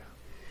change. Yeah.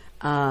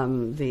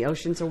 The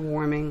oceans are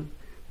warming.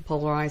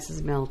 Polar ice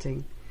is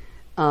melting.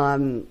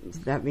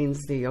 That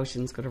means the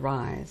ocean's going to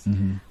rise.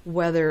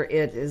 Whether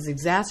it is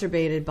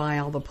exacerbated by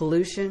all the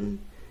pollution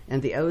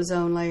and the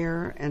ozone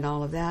layer and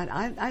all of that,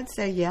 I'd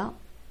say, yeah,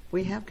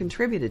 we have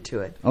contributed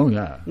to it. Oh,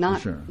 yeah, not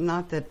for sure.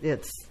 Not that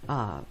it's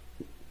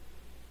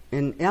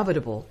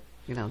inevitable,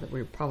 that it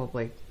would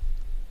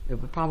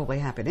probably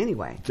happen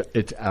anyway.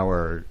 It's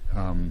our...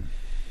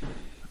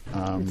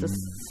 it's a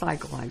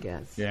cycle, I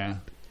guess. Yeah.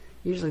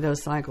 Usually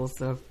those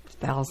cycles are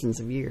thousands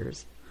of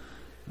years.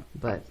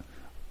 But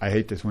I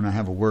hate this when I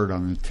have a word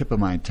on the tip of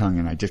my tongue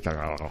and I just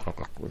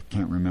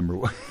can't remember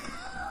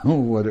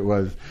what it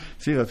was.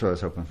 See, that's what I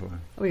was hoping for.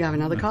 We have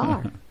another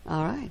caller.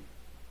 All right.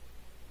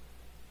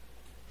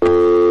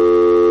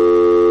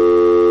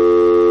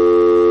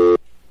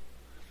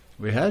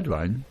 We had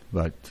one,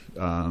 but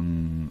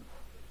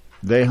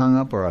they hung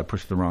up or I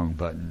pushed the wrong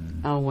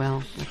button. Oh,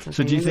 well. That's okay.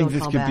 So do you think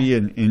this could be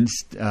an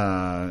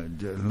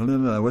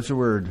what's the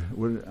word?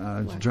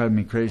 It's driving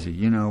me crazy.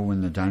 You know,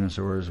 when the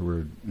dinosaurs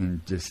were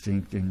in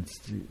extinction?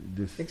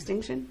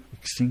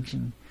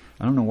 Extinction.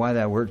 I don't know why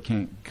that word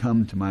can't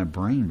come to my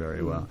brain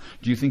very well.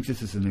 Do you think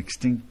this is an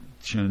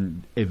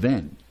extinction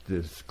event,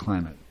 this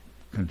climate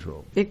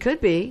control? It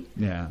could be.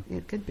 Yeah.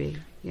 It could be,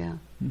 yeah.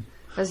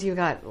 Because you've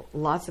got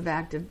lots of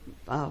active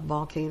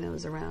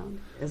volcanoes around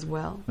as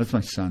well. That's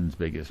my son's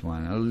biggest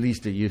one. At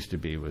least it used to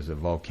be, was a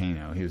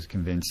volcano. He was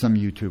convinced, some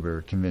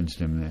YouTuber convinced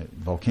him that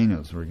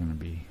volcanoes were going to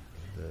be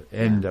the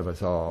end of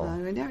us all.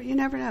 You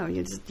never know.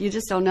 You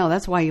just don't know.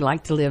 That's why you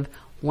like to live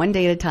one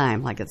day at a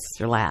time, like it's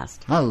your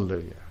last.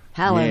 Hallelujah.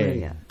 Hallelujah.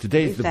 Yay.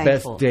 Today's the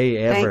thankful. best day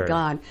ever. Thank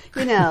God.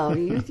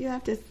 You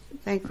have to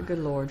thank the good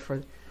Lord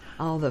for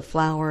all the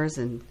flowers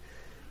and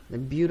the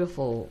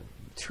beautiful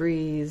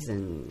trees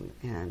and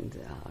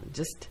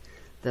just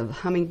the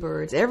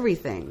hummingbirds.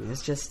 Everything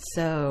is just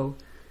so.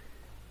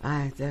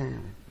 I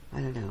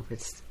don't know.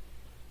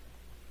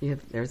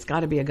 There's got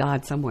to be a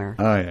God somewhere.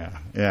 Oh yeah.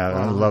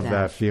 I love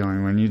that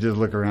feeling when you just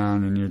look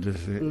around and you're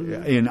just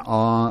in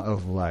awe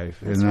of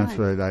life, and that's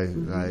what I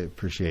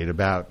appreciate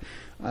about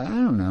I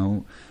don't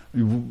know.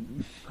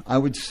 I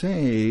would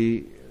say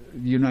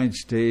the United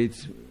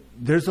States,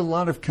 there's a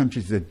lot of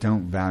countries that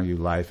don't value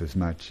life as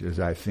much as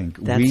I think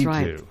we do. That's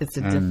right. It's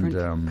a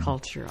different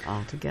culture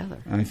altogether.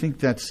 And I think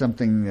that's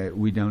something that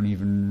we don't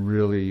even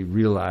really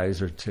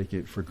realize or take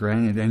it for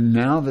granted. And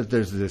now that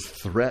there's this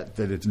threat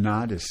that it's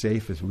not as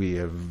safe as we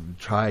have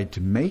tried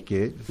to make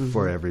it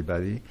for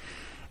everybody,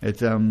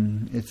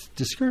 it's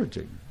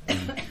discouraging.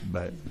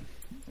 But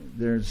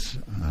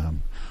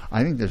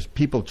I think there's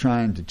people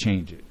trying to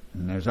change it.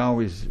 And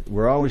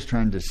we're always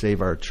trying to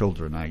save our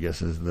children, I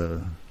guess, is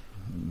the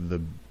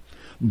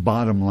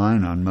bottom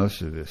line on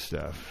most of this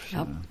stuff.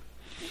 Yep.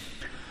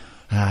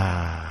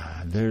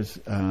 There's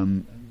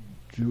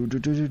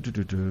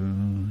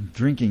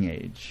drinking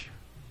age.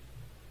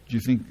 Do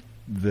you think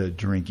the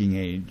drinking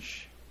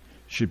age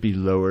should be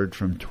lowered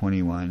from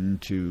 21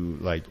 to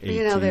like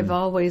 18? They've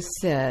always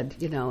said,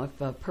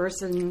 if a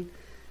person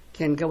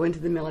can go into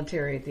the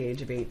military at the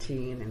age of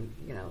 18 and,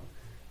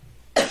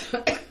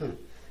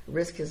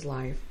 risk his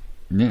life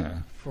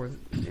for,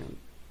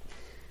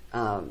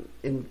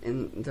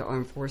 in the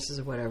armed forces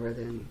or whatever,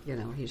 then,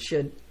 he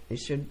should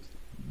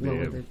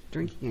lower the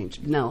drinking age.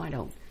 No, I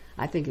don't.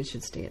 I think it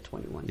should stay at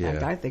 21. In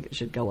fact, I think it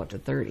should go up to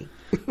 30.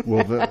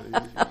 Well,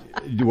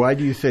 why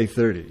do you say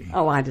 30?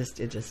 Oh, Well,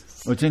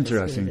 it's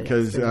interesting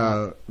because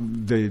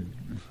the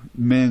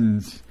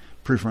men's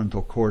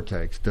prefrontal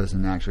cortex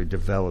doesn't actually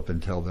develop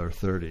until they're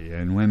 30,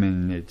 and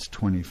women it's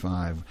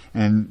 25.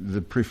 And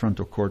the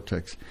prefrontal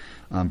cortex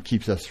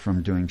keeps us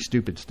from doing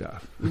stupid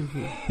stuff.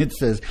 It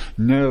says,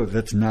 no,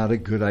 that's not a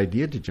good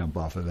idea to jump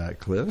off of that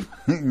cliff.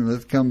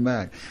 Let's come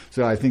back.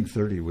 So I think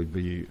 30 would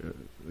be,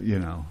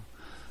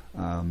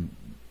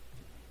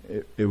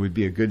 it would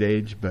be a good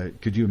age,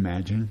 but could you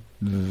imagine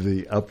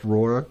the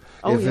uproar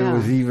if it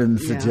was even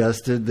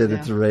suggested that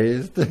it's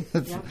raised?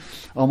 It's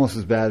almost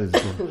as bad as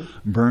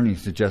Bernie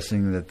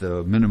suggesting that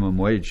the minimum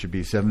wage should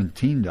be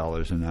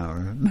 $17 an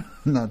hour,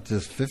 not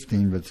just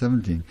 15 but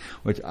 17.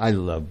 Which I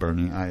love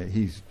Bernie.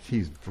 He's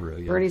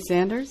brilliant. Bernie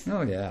Sanders?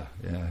 Oh yeah.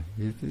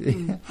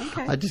 Okay.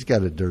 I just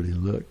got a dirty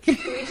look. To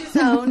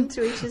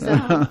each his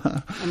own.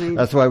 I mean,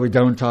 that's why we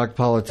don't talk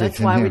politics. That's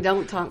why we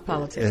don't talk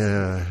politics.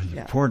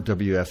 Poor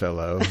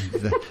WFLO.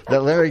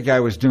 That Larry guy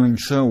was doing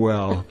so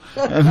well.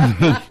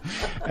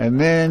 And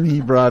then he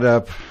brought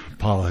up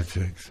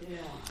politics.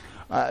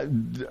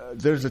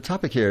 There's a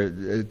topic here.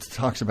 It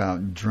talks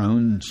about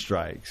drone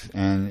strikes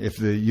and if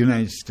the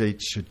United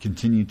States should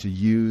continue to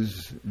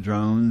use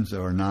drones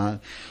or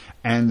not.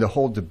 And the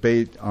whole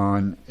debate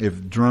on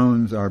if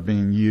drones are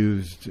being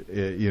used,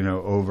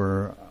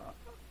 over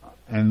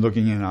and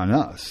looking in on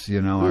us,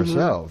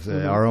 ourselves,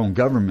 our own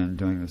government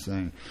doing this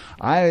thing.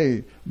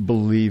 I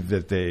believe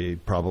that they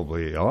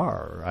probably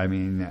are. I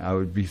mean, I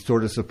would be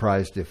sort of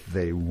surprised if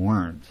they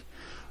weren't.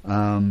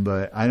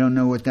 But I don't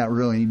know what that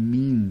really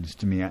means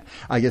to me.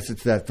 I guess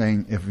it's that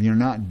thing, if you're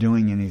not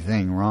doing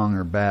anything wrong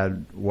or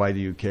bad, why do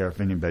you care if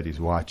anybody's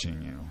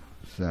watching you?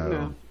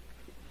 So,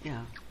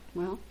 yeah.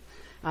 Well,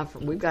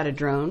 we've got a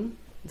drone.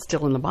 It's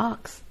still in the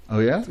box. Oh,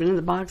 yeah? It's been in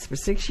the box for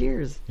 6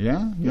 years.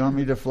 Yeah? You want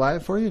me to fly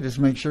it for you? Just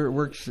make sure it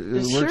works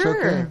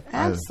okay?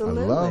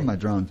 Absolutely. I love my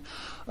drones.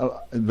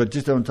 But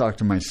just don't talk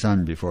to my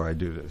son before I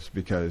do this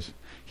because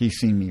he's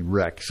seen me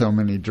wreck so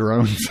many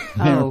drones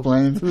and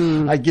airplanes.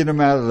 I get them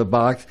out of the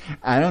box.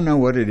 I don't know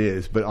what it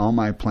is, but all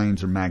my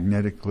planes are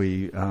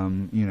magnetically,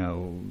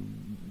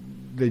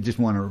 they just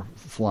want to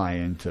fly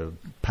into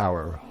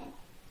power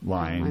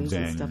lines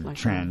and like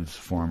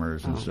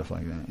transformers and stuff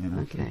like that.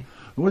 Okay.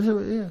 Was it?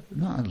 Yeah.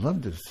 No, I'd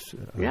love this.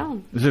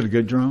 Is it a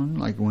good drone?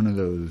 Like one of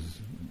those?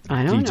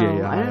 I don't DJI?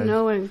 know. I don't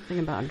know anything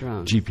about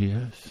drones.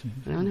 GPS?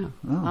 I don't know.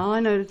 Oh. All I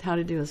know how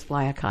to do is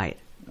fly a kite.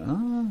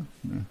 Oh,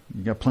 yeah.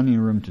 You got plenty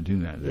of room to do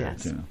that there,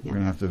 yes. too. We're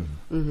going to have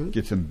to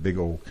get some big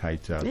old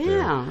kites out there.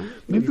 Yeah.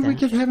 Maybe we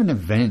could have an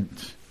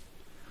event,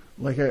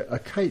 like a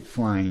kite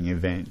flying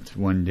event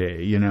one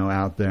day,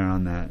 out there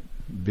on that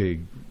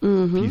big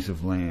piece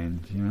of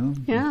land,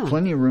 Yeah.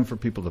 Plenty of room for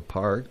people to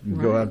park.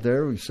 We go out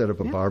there, we set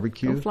up a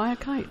barbecue. Go fly a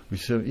kite.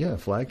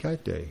 Fly a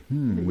kite day.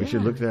 We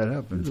should look that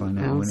up and find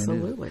out when it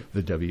is.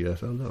 The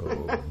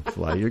WFLO,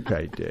 Fly Your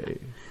Kite Day.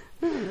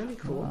 That'd be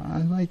cool.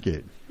 I like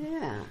it.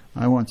 Yeah.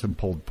 I want some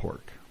pulled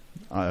pork.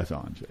 That's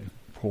all I'm saying.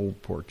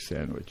 Pulled pork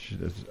sandwich.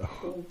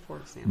 Pulled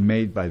pork sandwich.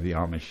 Made by the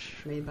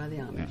Amish. Made by the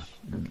Amish.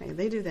 Yeah. Okay.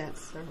 They do that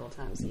several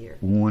times a year.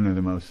 One of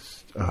the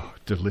most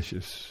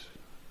delicious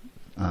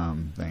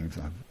things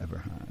I've ever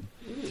had.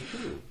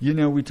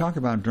 Mm-hmm. We talk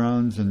about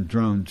drones and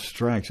drone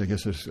strikes. I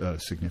guess there's a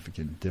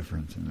significant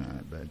difference in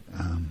that. But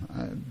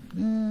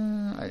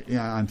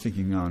I'm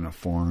thinking on a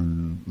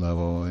foreign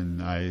level,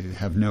 and I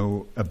have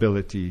no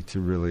ability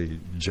to really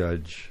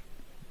judge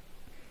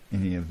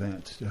any of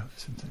that stuff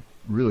since I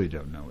really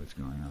don't know what's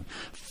going on.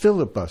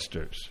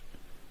 Filibusters.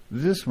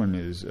 This one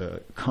is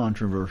a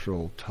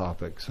controversial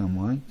topic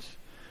somewhat.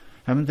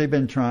 Haven't they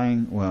been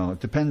trying? Well, it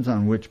depends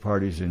on which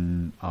party's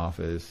in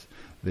office.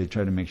 They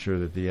try to make sure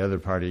that the other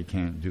party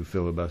can't do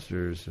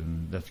filibusters,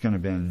 and that's going to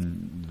be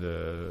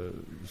the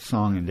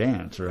song and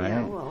dance, right?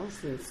 Yeah, well,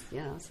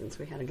 since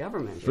we had a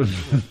government.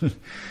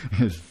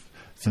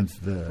 Since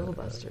the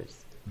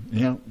filibusters.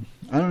 Yeah,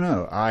 I don't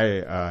know.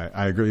 I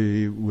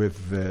agree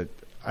with that.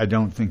 I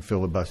don't think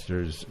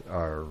filibusters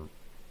are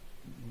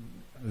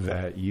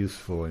that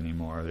useful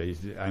anymore.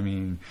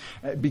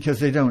 Because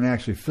they don't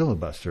actually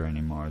filibuster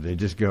anymore. They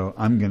just go,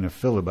 I'm going to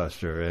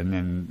filibuster, and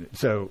then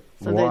so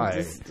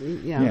why?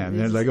 And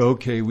they're like,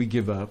 okay, we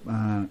give up.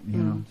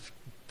 To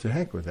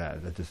heck with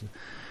that. That just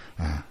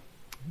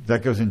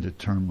that goes into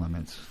term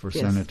limits for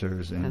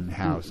senators and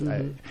House.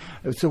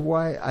 So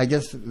why? I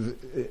guess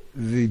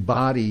the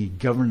body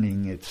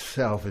governing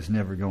itself is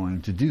never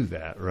going to do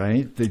that,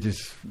 right?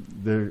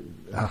 They're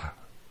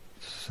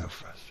so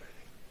frustrating.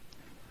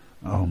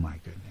 Oh, my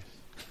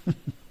goodness.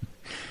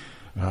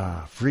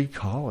 Free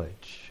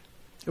college.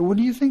 What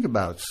do you think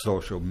about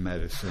social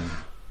medicine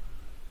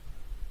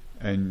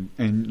and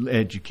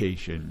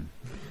education?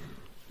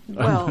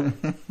 Well,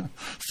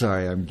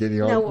 sorry, I'm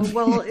getting all... No,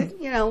 well,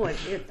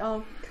 it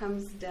all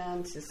comes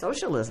down to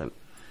socialism.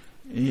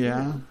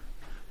 Yeah.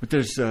 But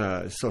there's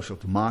social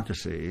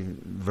democracy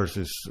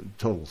versus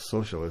total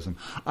socialism.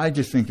 I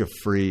just think of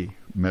free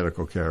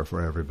medical care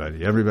for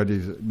everybody.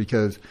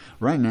 Because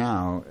right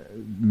now,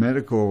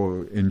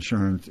 medical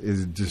insurance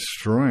is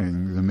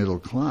destroying the middle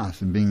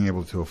class and being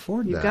able to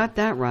afford that. You got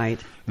that right.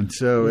 And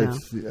so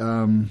it's...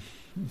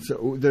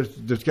 So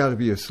there's got to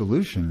be a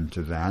solution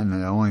to that, and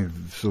the only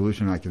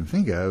solution I can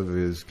think of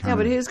is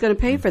but who's going to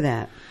pay for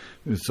that?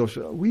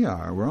 Social.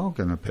 We're all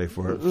going to pay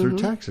for it through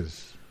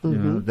taxes.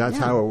 That's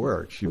how it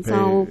works.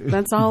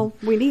 That's all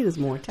we need is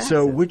more taxes.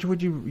 So which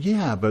would you?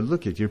 Yeah, but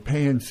look you're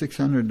paying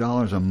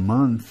 $600 a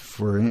month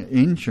for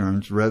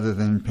insurance rather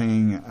than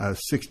paying a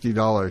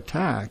 $60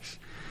 tax.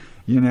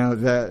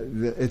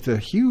 That it's a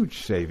huge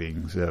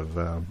savings of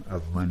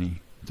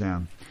money.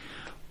 Down.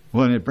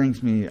 Well, and it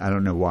brings me, I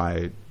don't know why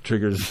it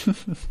triggers.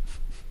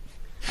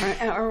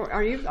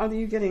 Are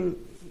you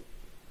getting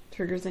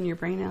triggers in your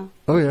brain now?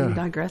 Oh, yeah. Are you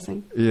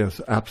digressing?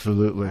 Yes,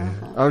 absolutely.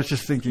 I was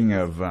just thinking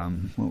of,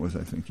 what was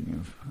I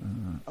thinking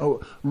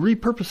of?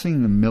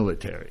 Repurposing the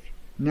military.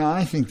 Now,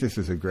 I think this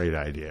is a great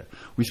idea.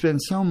 We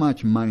spend so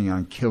much money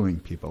on killing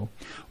people.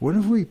 What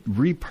if we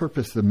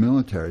repurpose the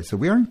military so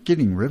we aren't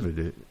getting rid of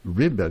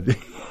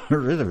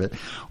it?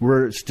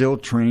 We're still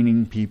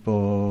training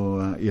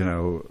people,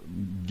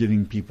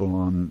 getting people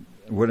on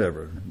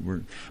whatever.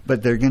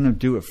 But they're going to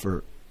do it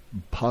for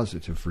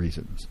positive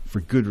reasons, for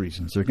good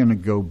reasons. They're going to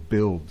go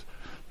build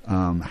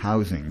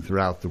housing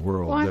throughout the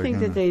world. Well, I think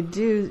that they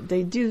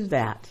do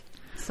that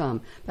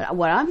some. But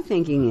what I'm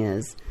thinking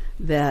is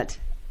that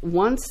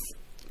once...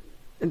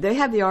 They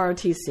have the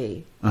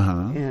ROTC,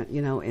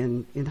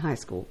 in high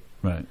school,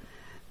 right?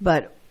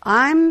 But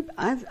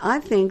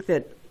I think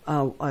that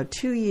a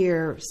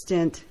 2-year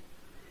stint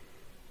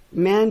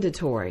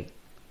mandatory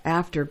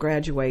after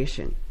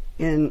graduation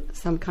in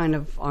some kind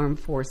of armed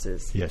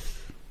forces,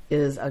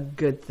 is a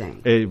good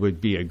thing. It would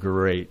be a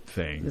great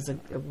thing.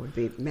 It would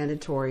be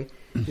mandatory.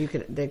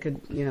 They could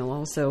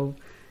also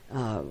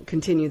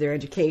continue their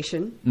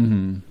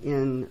education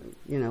in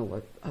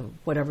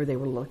whatever they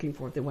were looking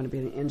for, if they want to be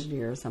an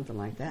engineer or something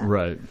like that.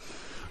 Right.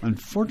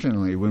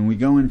 Unfortunately, when we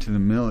go into the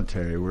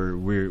military,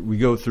 we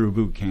go through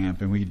boot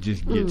camp and we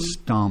just get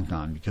stomped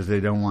on because they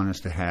don't want us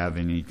to have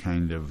any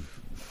kind of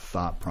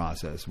thought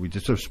process. We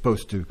just are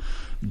supposed to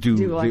do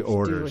the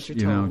orders,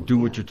 do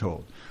what you're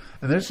told.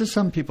 And there's just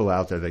some people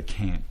out there that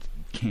can't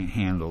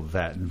handle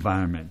that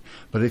environment.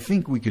 But I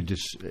think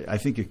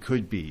it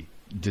could be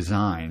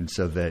designed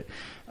so that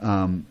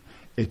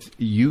it's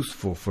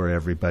useful for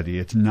everybody.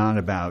 It's not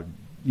about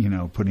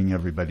putting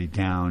everybody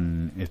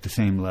down at the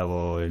same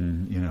level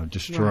and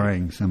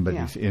destroying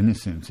somebody's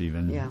innocence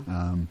even.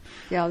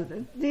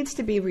 It needs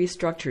to be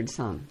restructured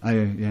some.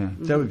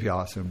 That would be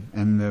awesome.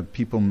 And the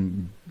people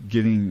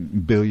getting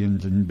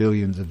billions and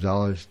billions of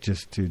dollars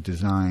just to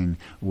design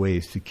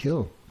ways to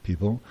kill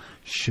people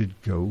should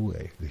go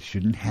away. They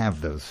shouldn't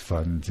have those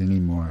funds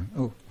anymore.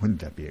 Oh,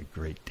 wouldn't that be a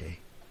great day?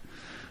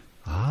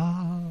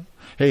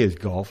 Hey, is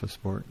golf a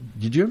sport?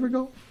 Did you ever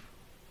golf?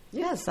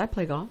 Yes, I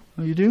play golf.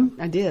 Oh, you do?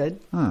 I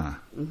did.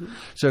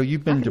 So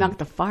you've been I knocked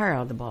the fire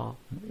out of the ball.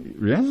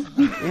 Yeah?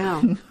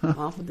 Yeah,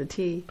 off of the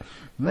tee.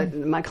 But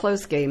my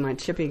close game, my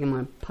chipping and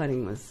my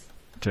putting was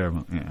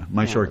terrible. Yeah,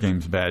 my short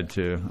game's bad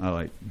too. I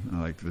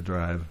like the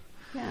drive.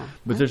 Yeah,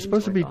 but there's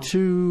supposed to be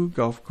 2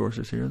 golf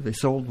courses here. They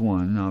sold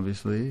one,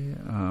 obviously.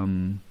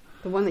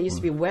 The one that used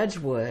to be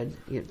Wedgwood,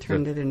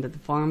 turned it into the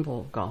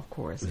Farmville Golf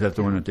Course. Is that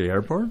the one at the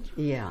airport?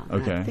 Yeah.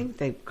 Okay. I think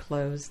they've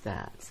closed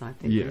that, so I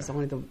think there's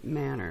only the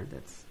Manor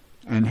that's...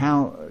 And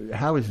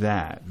how is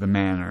that, the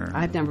Manor?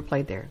 I've never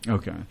played there.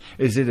 Okay.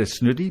 Is it a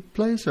snooty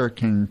place, or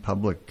can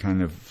public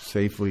kind of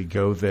safely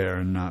go there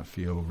and not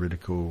feel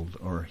ridiculed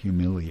or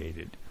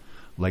humiliated?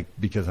 Like,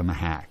 because I'm a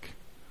hack.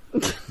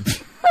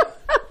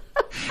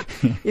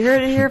 You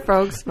heard it here,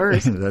 folks,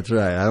 first. That's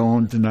right. I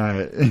won't deny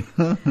it.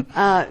 No.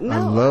 I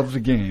love the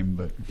game,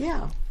 but...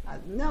 Yeah.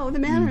 No, the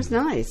Manor's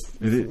nice.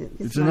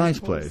 It's a nice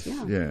place.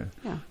 Yeah.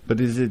 But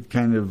is it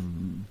kind of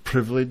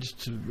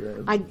privileged?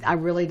 I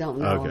really don't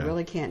know. Okay. I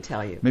really can't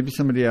tell you. Maybe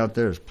somebody out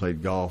there has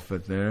played golf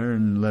at there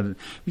and let it...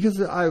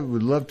 Because I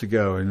would love to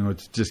go, and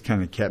what's just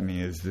kind of kept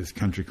me is this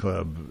country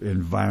club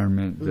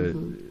environment that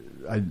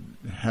I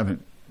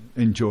haven't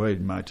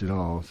enjoyed much at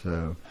all.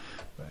 So,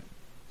 but,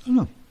 I don't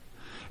know.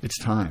 It's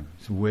time.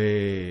 It's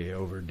way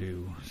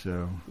overdue.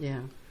 So, yeah.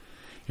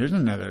 Here's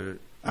another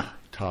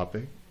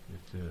topic.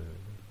 It's a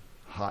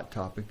hot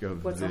topic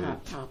of What's a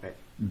hot topic?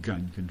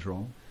 Gun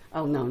control.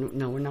 Oh, no,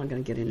 we're not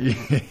going to get into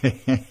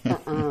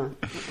that.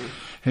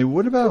 Hey,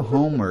 what about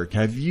homework?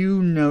 Have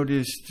you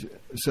noticed,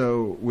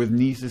 so with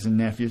nieces and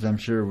nephews, I'm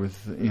sure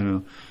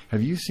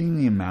have you seen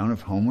the amount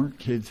of homework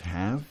kids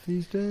have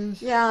these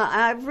days? Yeah,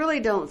 I really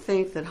don't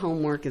think that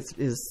homework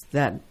is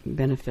that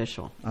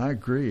beneficial. I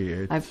agree.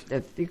 If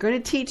you're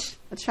going to teach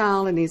a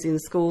child and he's in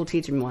school,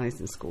 teach him while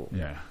he's in school.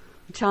 Yeah.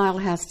 The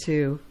child has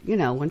to,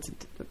 once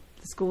the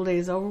school day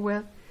is over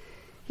with,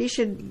 he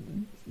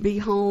should be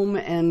home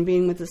and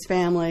being with his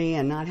family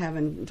and not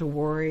having to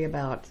worry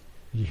about,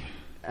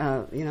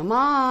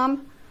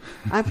 Mom,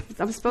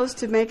 I'm supposed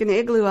to make an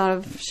igloo out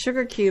of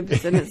sugar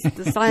cubes and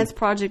the science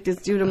project is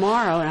due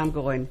tomorrow. And I'm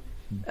going,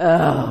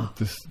 oh.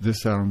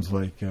 This sounds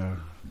like a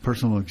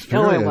personal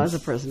experience. Oh, it was a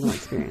personal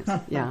experience,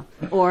 yeah.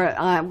 Or,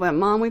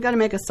 Mom, we've got to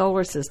make a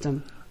solar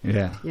system.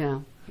 Yeah.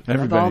 Yeah.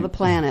 Of all the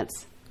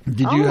planets.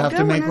 Did you have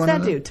to make one of those? When does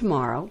that due?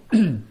 Tomorrow.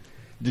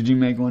 Did you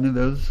make one of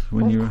those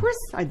when you were? Of course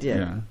I did.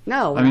 Yeah.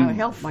 No, I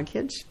helped my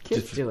kids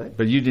do it.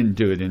 But you didn't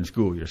do it in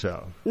school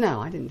yourself?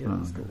 No, I didn't do it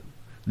in school.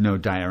 No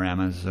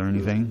dioramas or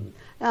anything?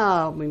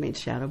 Oh, we made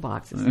shadow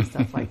boxes and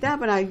stuff like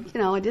that, but I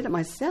did it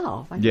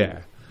myself. I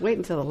didn't wait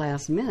until the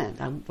last minute.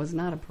 I was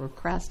not a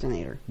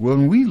procrastinator. Well,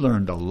 we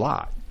learned a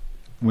lot.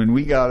 When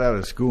we got out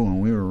of school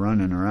and we were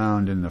running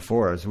around in the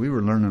forest, we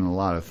were learning a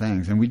lot of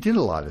things. And we did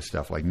a lot of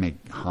stuff like make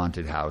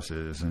haunted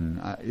houses. And,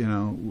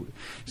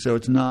 so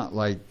it's not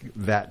like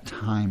that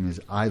time is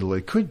idle.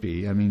 It could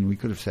be. I mean, we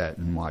could have sat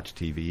and watched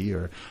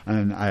TV.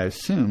 And I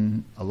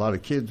assume a lot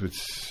of kids would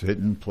sit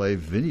and play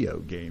video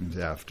games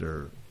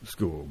after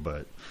school.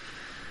 But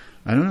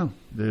I don't know.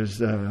 There's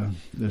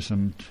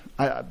some...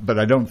 but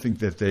I don't think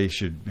that they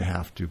should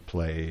have to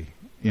play,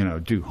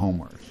 do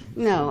homework.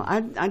 No,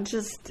 I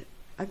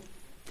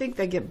think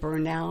they get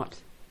burned out.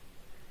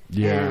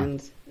 Yeah.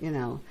 And,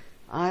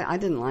 I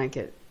didn't like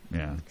it.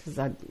 Yeah. Because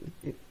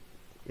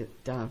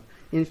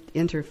it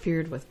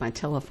interfered with my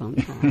telephone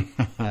time.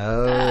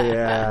 Oh,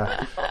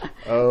 yeah.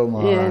 Oh,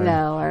 my.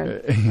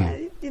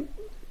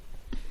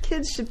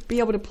 Kids should be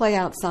able to play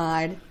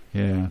outside.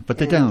 Yeah, but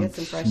they don't get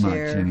some fresh much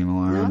air.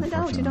 anymore. No, they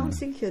don't. You don't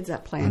see kids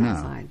out playing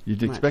outside.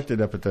 You'd expect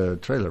it up at the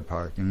trailer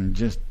park, and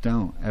just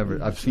don't ever.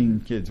 Mm-hmm. I've seen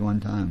kids one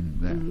time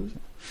there. Mm-hmm.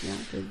 Yeah,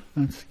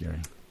 that's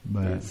scary.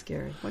 But it's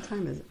scary. What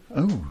time is it?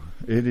 Oh,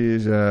 it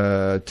is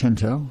 10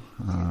 till.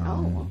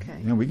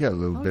 Okay. Yeah, we got a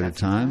little bit of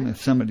time.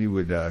 If somebody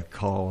would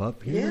call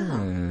up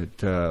here at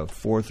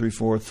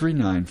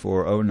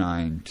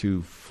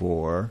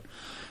 434-394-0924.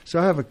 So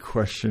I have a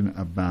question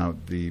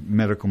about the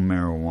medical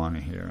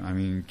marijuana here. I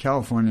mean,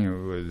 California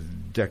was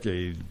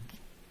decades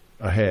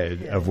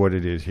ahead of what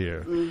it is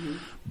here. Mm-hmm.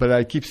 But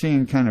I keep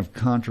seeing kind of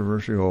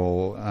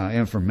controversial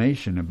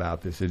information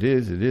about this. It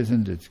is, it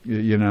isn't. It's,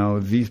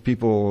 these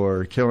people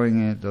are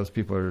killing it. Those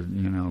people are,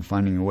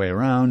 finding a way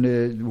around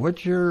it.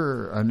 What's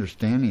your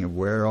understanding of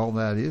where all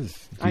that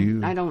is?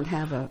 I don't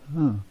have a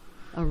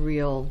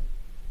real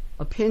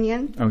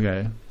opinion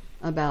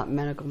about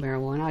medical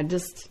marijuana. I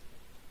just,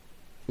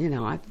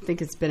 I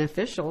think it's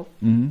beneficial.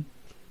 Mm-hmm.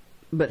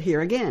 But here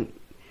again,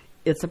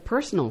 it's a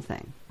personal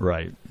thing.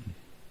 Right.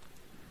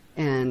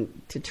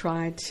 And to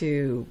try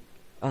to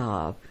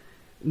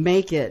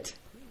make it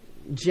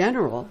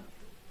general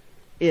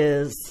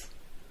is,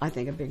 I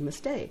think, a big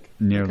mistake.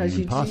 Nearly because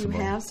impossible.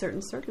 You have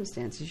certain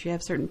circumstances. You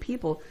have certain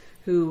people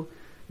who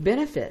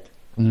benefit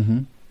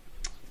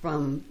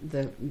from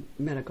the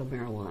medical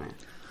marijuana.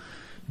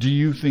 Do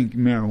you think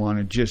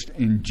marijuana, just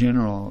in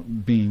general,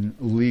 being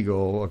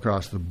legal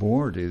across the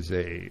board, is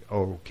a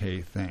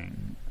okay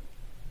thing?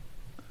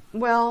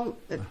 Well,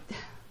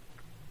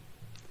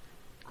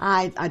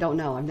 I don't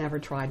know. I've never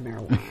tried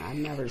marijuana. I've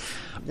never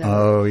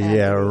oh,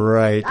 yeah,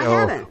 right. I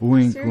haven't.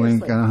 Wink,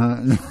 Seriously.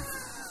 wink,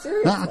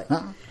 Seriously.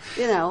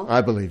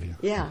 I believe you.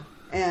 Yeah.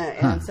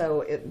 And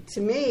so,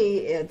 to me,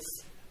 it's,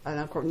 and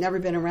of course, never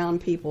been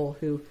around people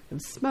who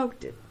have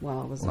smoked it while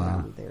I was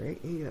around there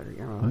either.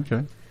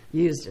 Okay.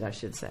 Used it, I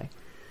should say.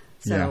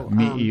 So,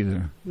 me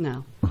either.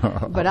 No.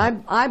 But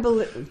I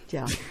believe,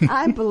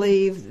 I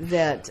believe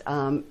that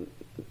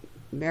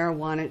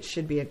marijuana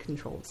should be a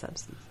controlled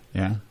substance.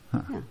 Yeah?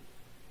 Huh. Yeah.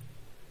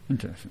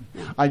 Interesting.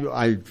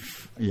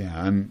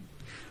 Yeah.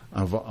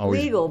 I've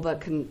always legal,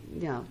 but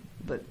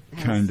but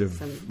has kind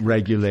of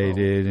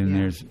regulated, and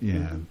there's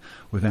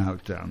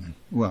without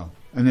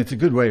and it's a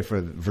good way for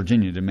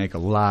Virginia to make a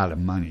lot of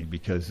money,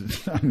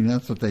 because I mean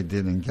that's what they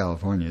did in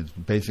California. It's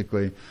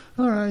basically,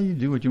 all right, you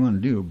do what you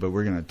want to do, but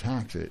we're going to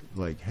tax it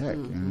like heck,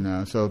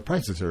 and so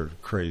prices are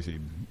crazy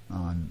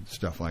on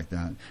stuff like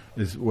that.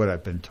 Is what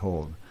I've been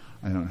told.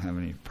 I don't have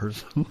any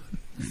personal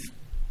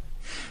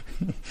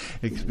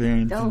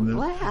experience. Don't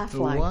laugh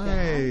like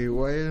that.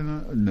 Why?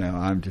 No,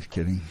 I'm just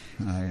kidding.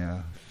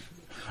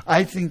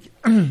 I think,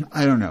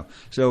 I don't know.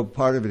 So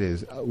part of it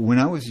is, when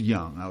I was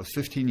young, I was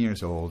 15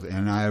 years old,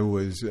 and I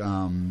was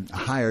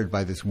hired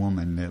by this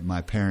woman that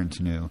my parents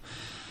knew.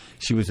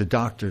 She was a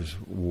doctor's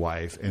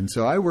wife, and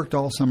so I worked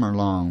all summer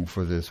long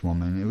for this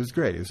woman. It was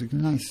great. It was a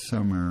nice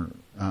summer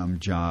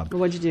job.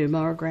 What'd you do,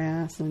 mow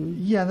grass?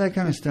 Yeah, that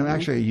kind of stuff.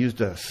 Actually, I used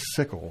a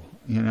sickle.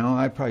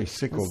 I probably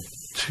sickled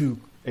 2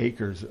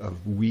 acres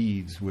of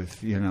weeds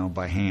with,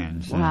 by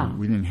hand. So wow.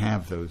 We didn't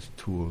have those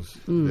tools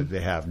that they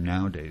have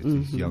nowadays,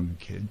 these young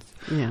kids.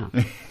 Yeah.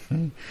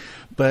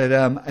 But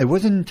it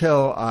wasn't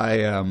until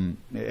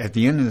at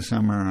the end of the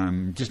summer,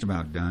 I'm just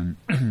about done,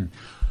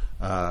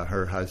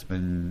 her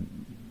husband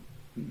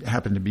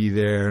happened to be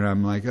there, and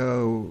I'm like,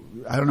 oh,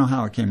 I don't know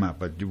how it came up,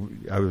 but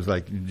I was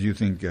like, do you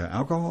think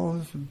alcohol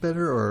is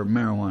better or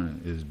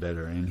marijuana is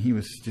better? And he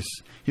was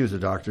a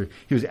doctor.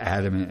 He was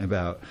adamant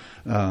about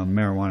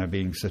marijuana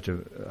being such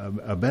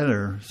a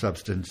better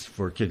substance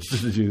for kids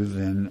to do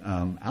than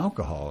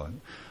alcohol.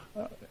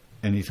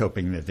 And he's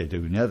hoping that they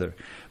do neither.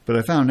 But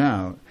I found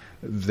out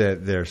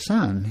that their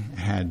son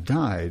had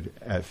died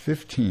at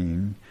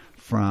 15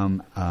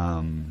 from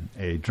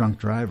a drunk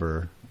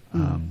driver.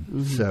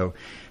 So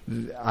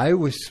I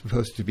was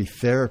supposed to be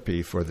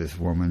therapy for this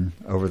woman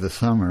over the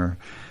summer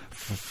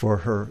for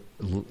her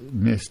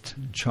missed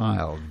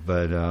child,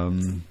 but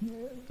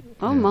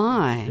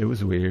my, it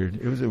was weird.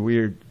 It was a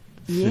weird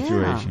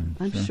situation.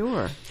 I'm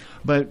sure.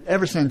 But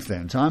ever since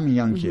then, so I'm a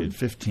young kid,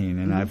 15,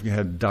 and I've had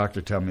a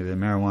doctor tell me that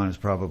marijuana is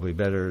probably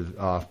better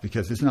off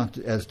because it's not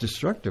as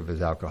destructive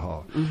as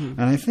alcohol. And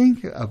I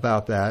think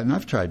about that, and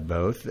I've tried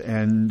both,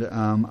 and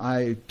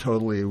I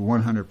totally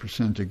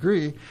 100%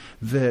 agree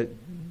that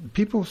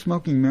people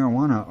smoking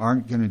marijuana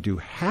aren't going to do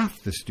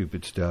half the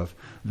stupid stuff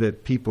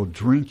that people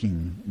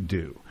drinking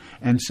do.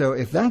 And so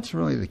if that's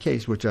really the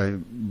case, which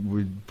I'm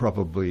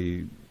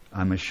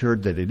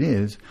assured that it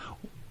is,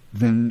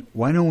 then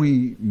why don't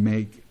we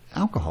make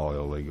alcohol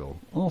illegal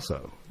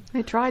also?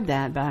 They tried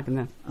that back in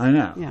the... I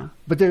know. Yeah.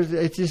 But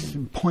it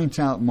just points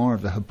out more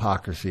of the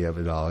hypocrisy of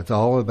it all. It's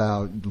all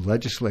about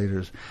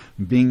legislators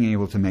being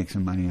able to make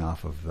some money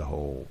off of the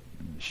whole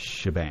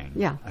shebang.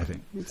 Yeah. I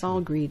think. It's all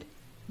greed.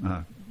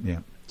 Yeah.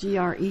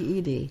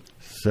 GREED.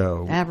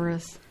 So...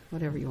 avarice,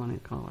 whatever you want to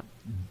call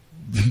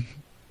it.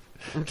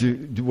 Okay.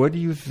 What do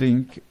you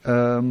think...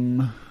 Are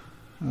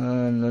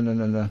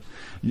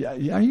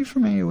you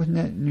familiar with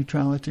net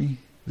neutrality?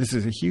 This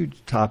is a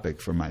huge topic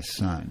for my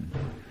son.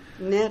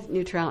 Net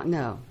neutrality?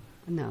 No.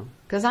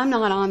 Because I'm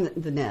not on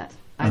the net.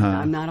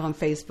 I'm not on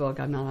Facebook.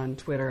 I'm not on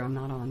Twitter.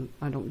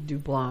 I don't do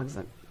blogs.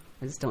 I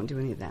just don't do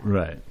any of that.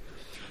 Right.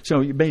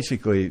 So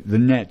basically, the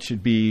net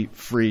should be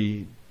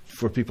free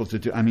for people to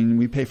do. I mean,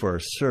 we pay for our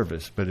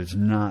service, but it's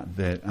not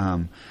that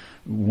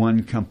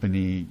one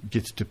company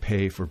gets to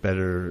pay for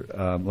better,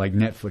 like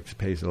Netflix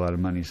pays a lot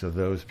of money, so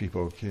those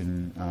people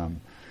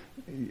can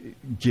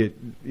get,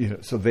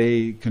 so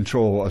they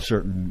control a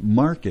certain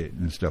market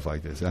and stuff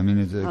like this. I mean,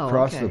 it's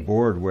across the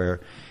board where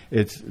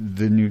it's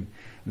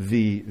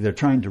they're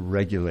trying to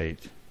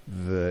regulate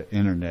the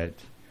internet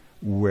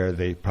where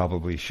they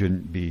probably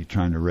shouldn't be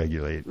trying to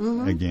regulate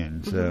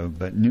again. So,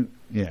 but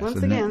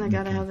once again, they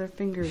got to have their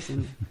fingers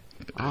in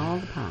all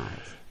the pies.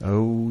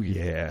 Oh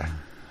yeah.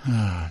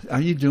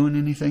 Are you doing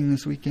anything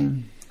this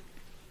weekend?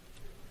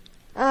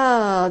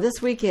 Oh,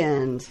 this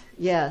weekend,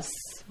 yes.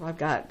 We've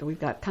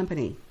got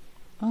company.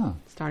 Oh.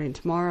 Starting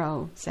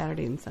tomorrow,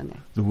 Saturday and Sunday.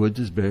 The Woods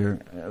is bare.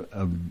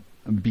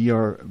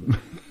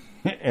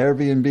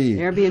 Airbnb.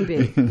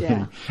 Airbnb,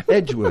 yeah.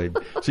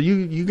 Edgewood. So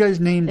you guys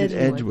named it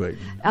Edgewood.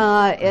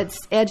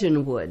 It's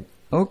Edginwood.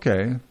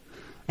 Okay.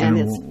 And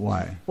it's,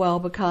 why? Well,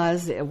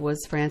 because it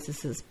was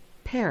Francis's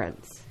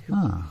parents who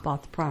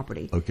bought the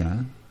property.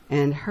 Okay.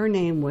 And her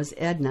name was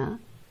Edna.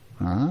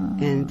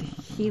 And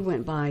he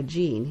went by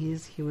Gene.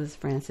 He was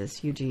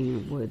Francis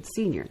Eugene Wood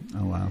Sr.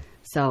 Oh, wow.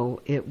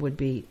 So it would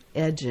be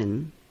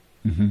Edgin,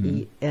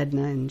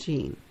 Edna and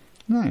Gene.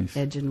 Nice.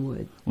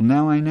 Edginwood. Well,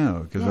 now I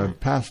know, because I've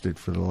passed it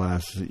for the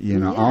last,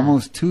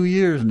 almost 2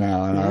 years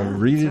now, and I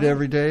read it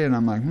every day, and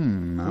I'm like,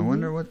 I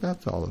wonder what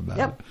that's all about.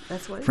 Yep,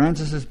 that's what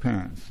Francis's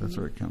parents, that's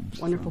where it comes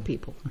Wonderful from.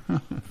 people.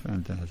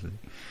 Fantastic.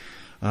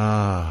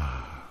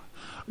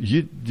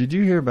 Did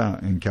you hear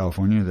about in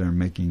California they're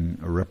making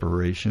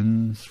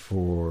reparations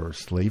for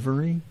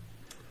slavery?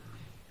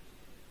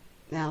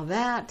 Now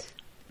that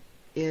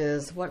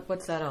is,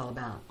 what's that all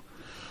about?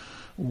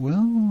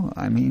 Well,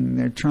 I mean,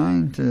 they're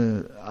trying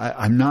to...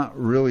 I'm not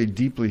really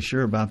deeply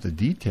sure about the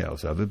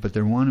details of it, but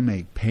they want to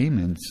make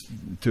payments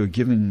to a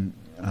given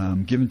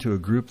given to a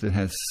group that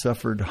has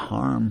suffered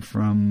harm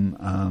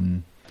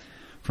from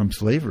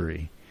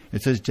slavery.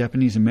 It says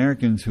Japanese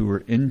Americans who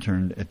were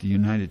interned at the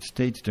United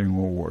States during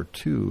World War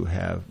II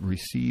have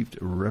received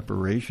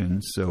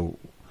reparations. So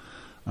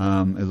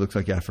it looks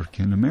like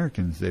African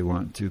Americans, they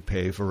want to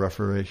pay for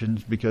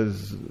reparations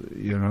because,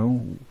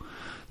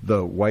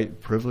 the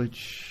white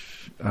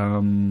privilege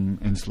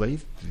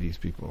enslaved these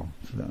people.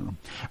 So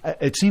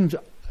it seems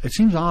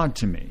odd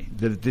to me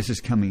that this is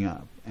coming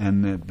up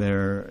and that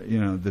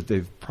that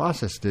they've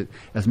processed it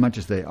as much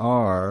as they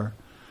are.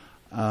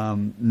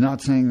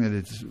 Not saying that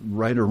it's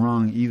right or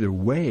wrong either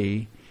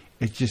way.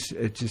 It's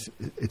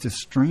a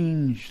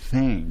strange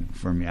thing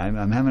for me.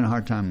 I'm having a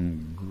hard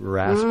time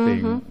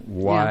grasping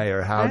why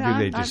or how do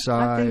they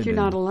decide. I think you're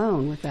not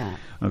alone with that.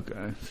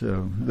 Okay,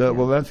 so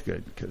well, that's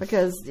good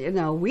because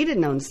we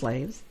didn't own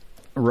slaves.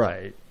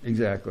 Right,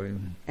 exactly.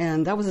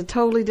 And that was a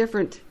totally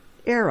different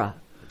era,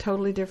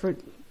 totally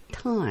different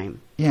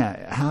time.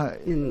 Yeah, how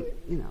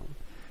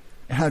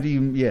do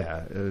you?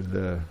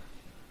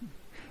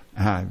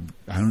 I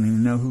don't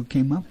even know who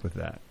came up with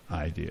that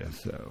idea.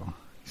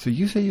 So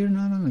you say you're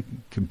not on the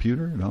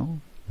computer at all?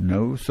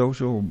 No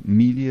social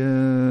media?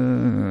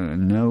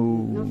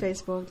 No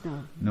Facebook?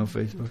 No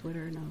Facebook? No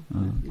Twitter? No,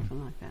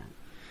 nothing like that.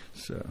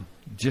 So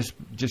just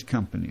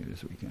company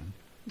this weekend?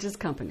 Just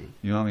company.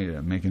 You want me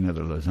to make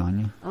another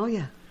lasagna? Oh,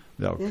 yeah.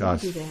 That'll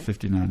cost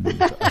 $59.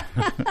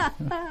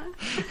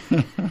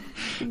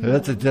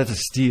 That's a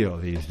steal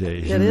these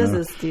days. It is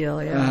a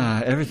steal,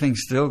 yeah. Everything's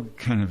still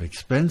kind of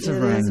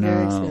expensive right now. It is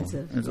very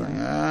expensive. It's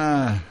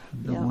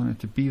don't want it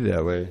to be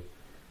that way.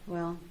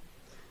 Well,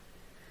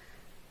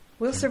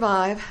 we'll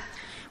survive.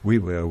 We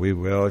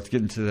will. It's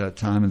getting to that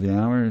time of the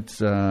hour. It's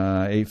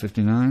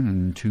 8:59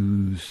 and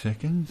 2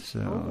 seconds.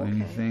 So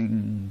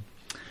anything...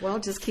 Well,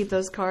 just keep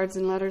those cards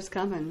and letters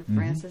coming.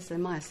 Francis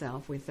and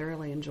myself, we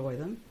thoroughly enjoy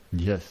them.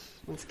 Yes.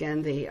 Once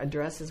again, the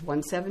address is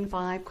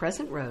 175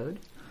 Crescent Road,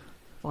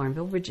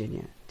 Farmville,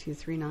 Virginia,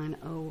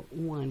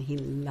 23901. He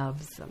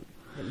loves them.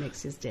 It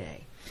makes his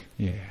day.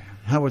 Yeah.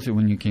 How was it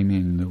when you came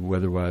in, the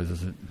weather-wise?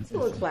 It's a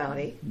little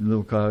cloudy. A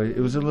little cloudy. It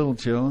was a little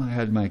chill. I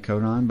had my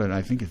coat on, but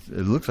I think it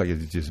looks like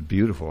it's just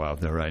beautiful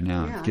out there right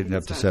now. Yeah, it's getting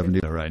up to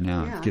 70 right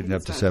now. It's getting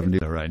up to 70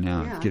 right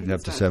now. It's getting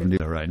up to 70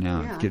 right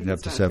now. It's getting up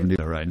to 70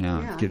 right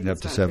now. It's getting up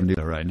to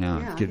 70 right now.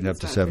 It's getting up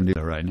to 70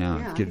 right now.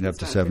 It's getting up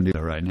to 70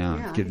 right now.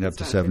 It's getting up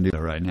to 70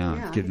 right now.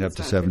 It's getting up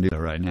to 70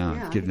 right now.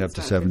 It's getting up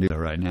to 70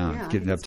 right now. It's getting up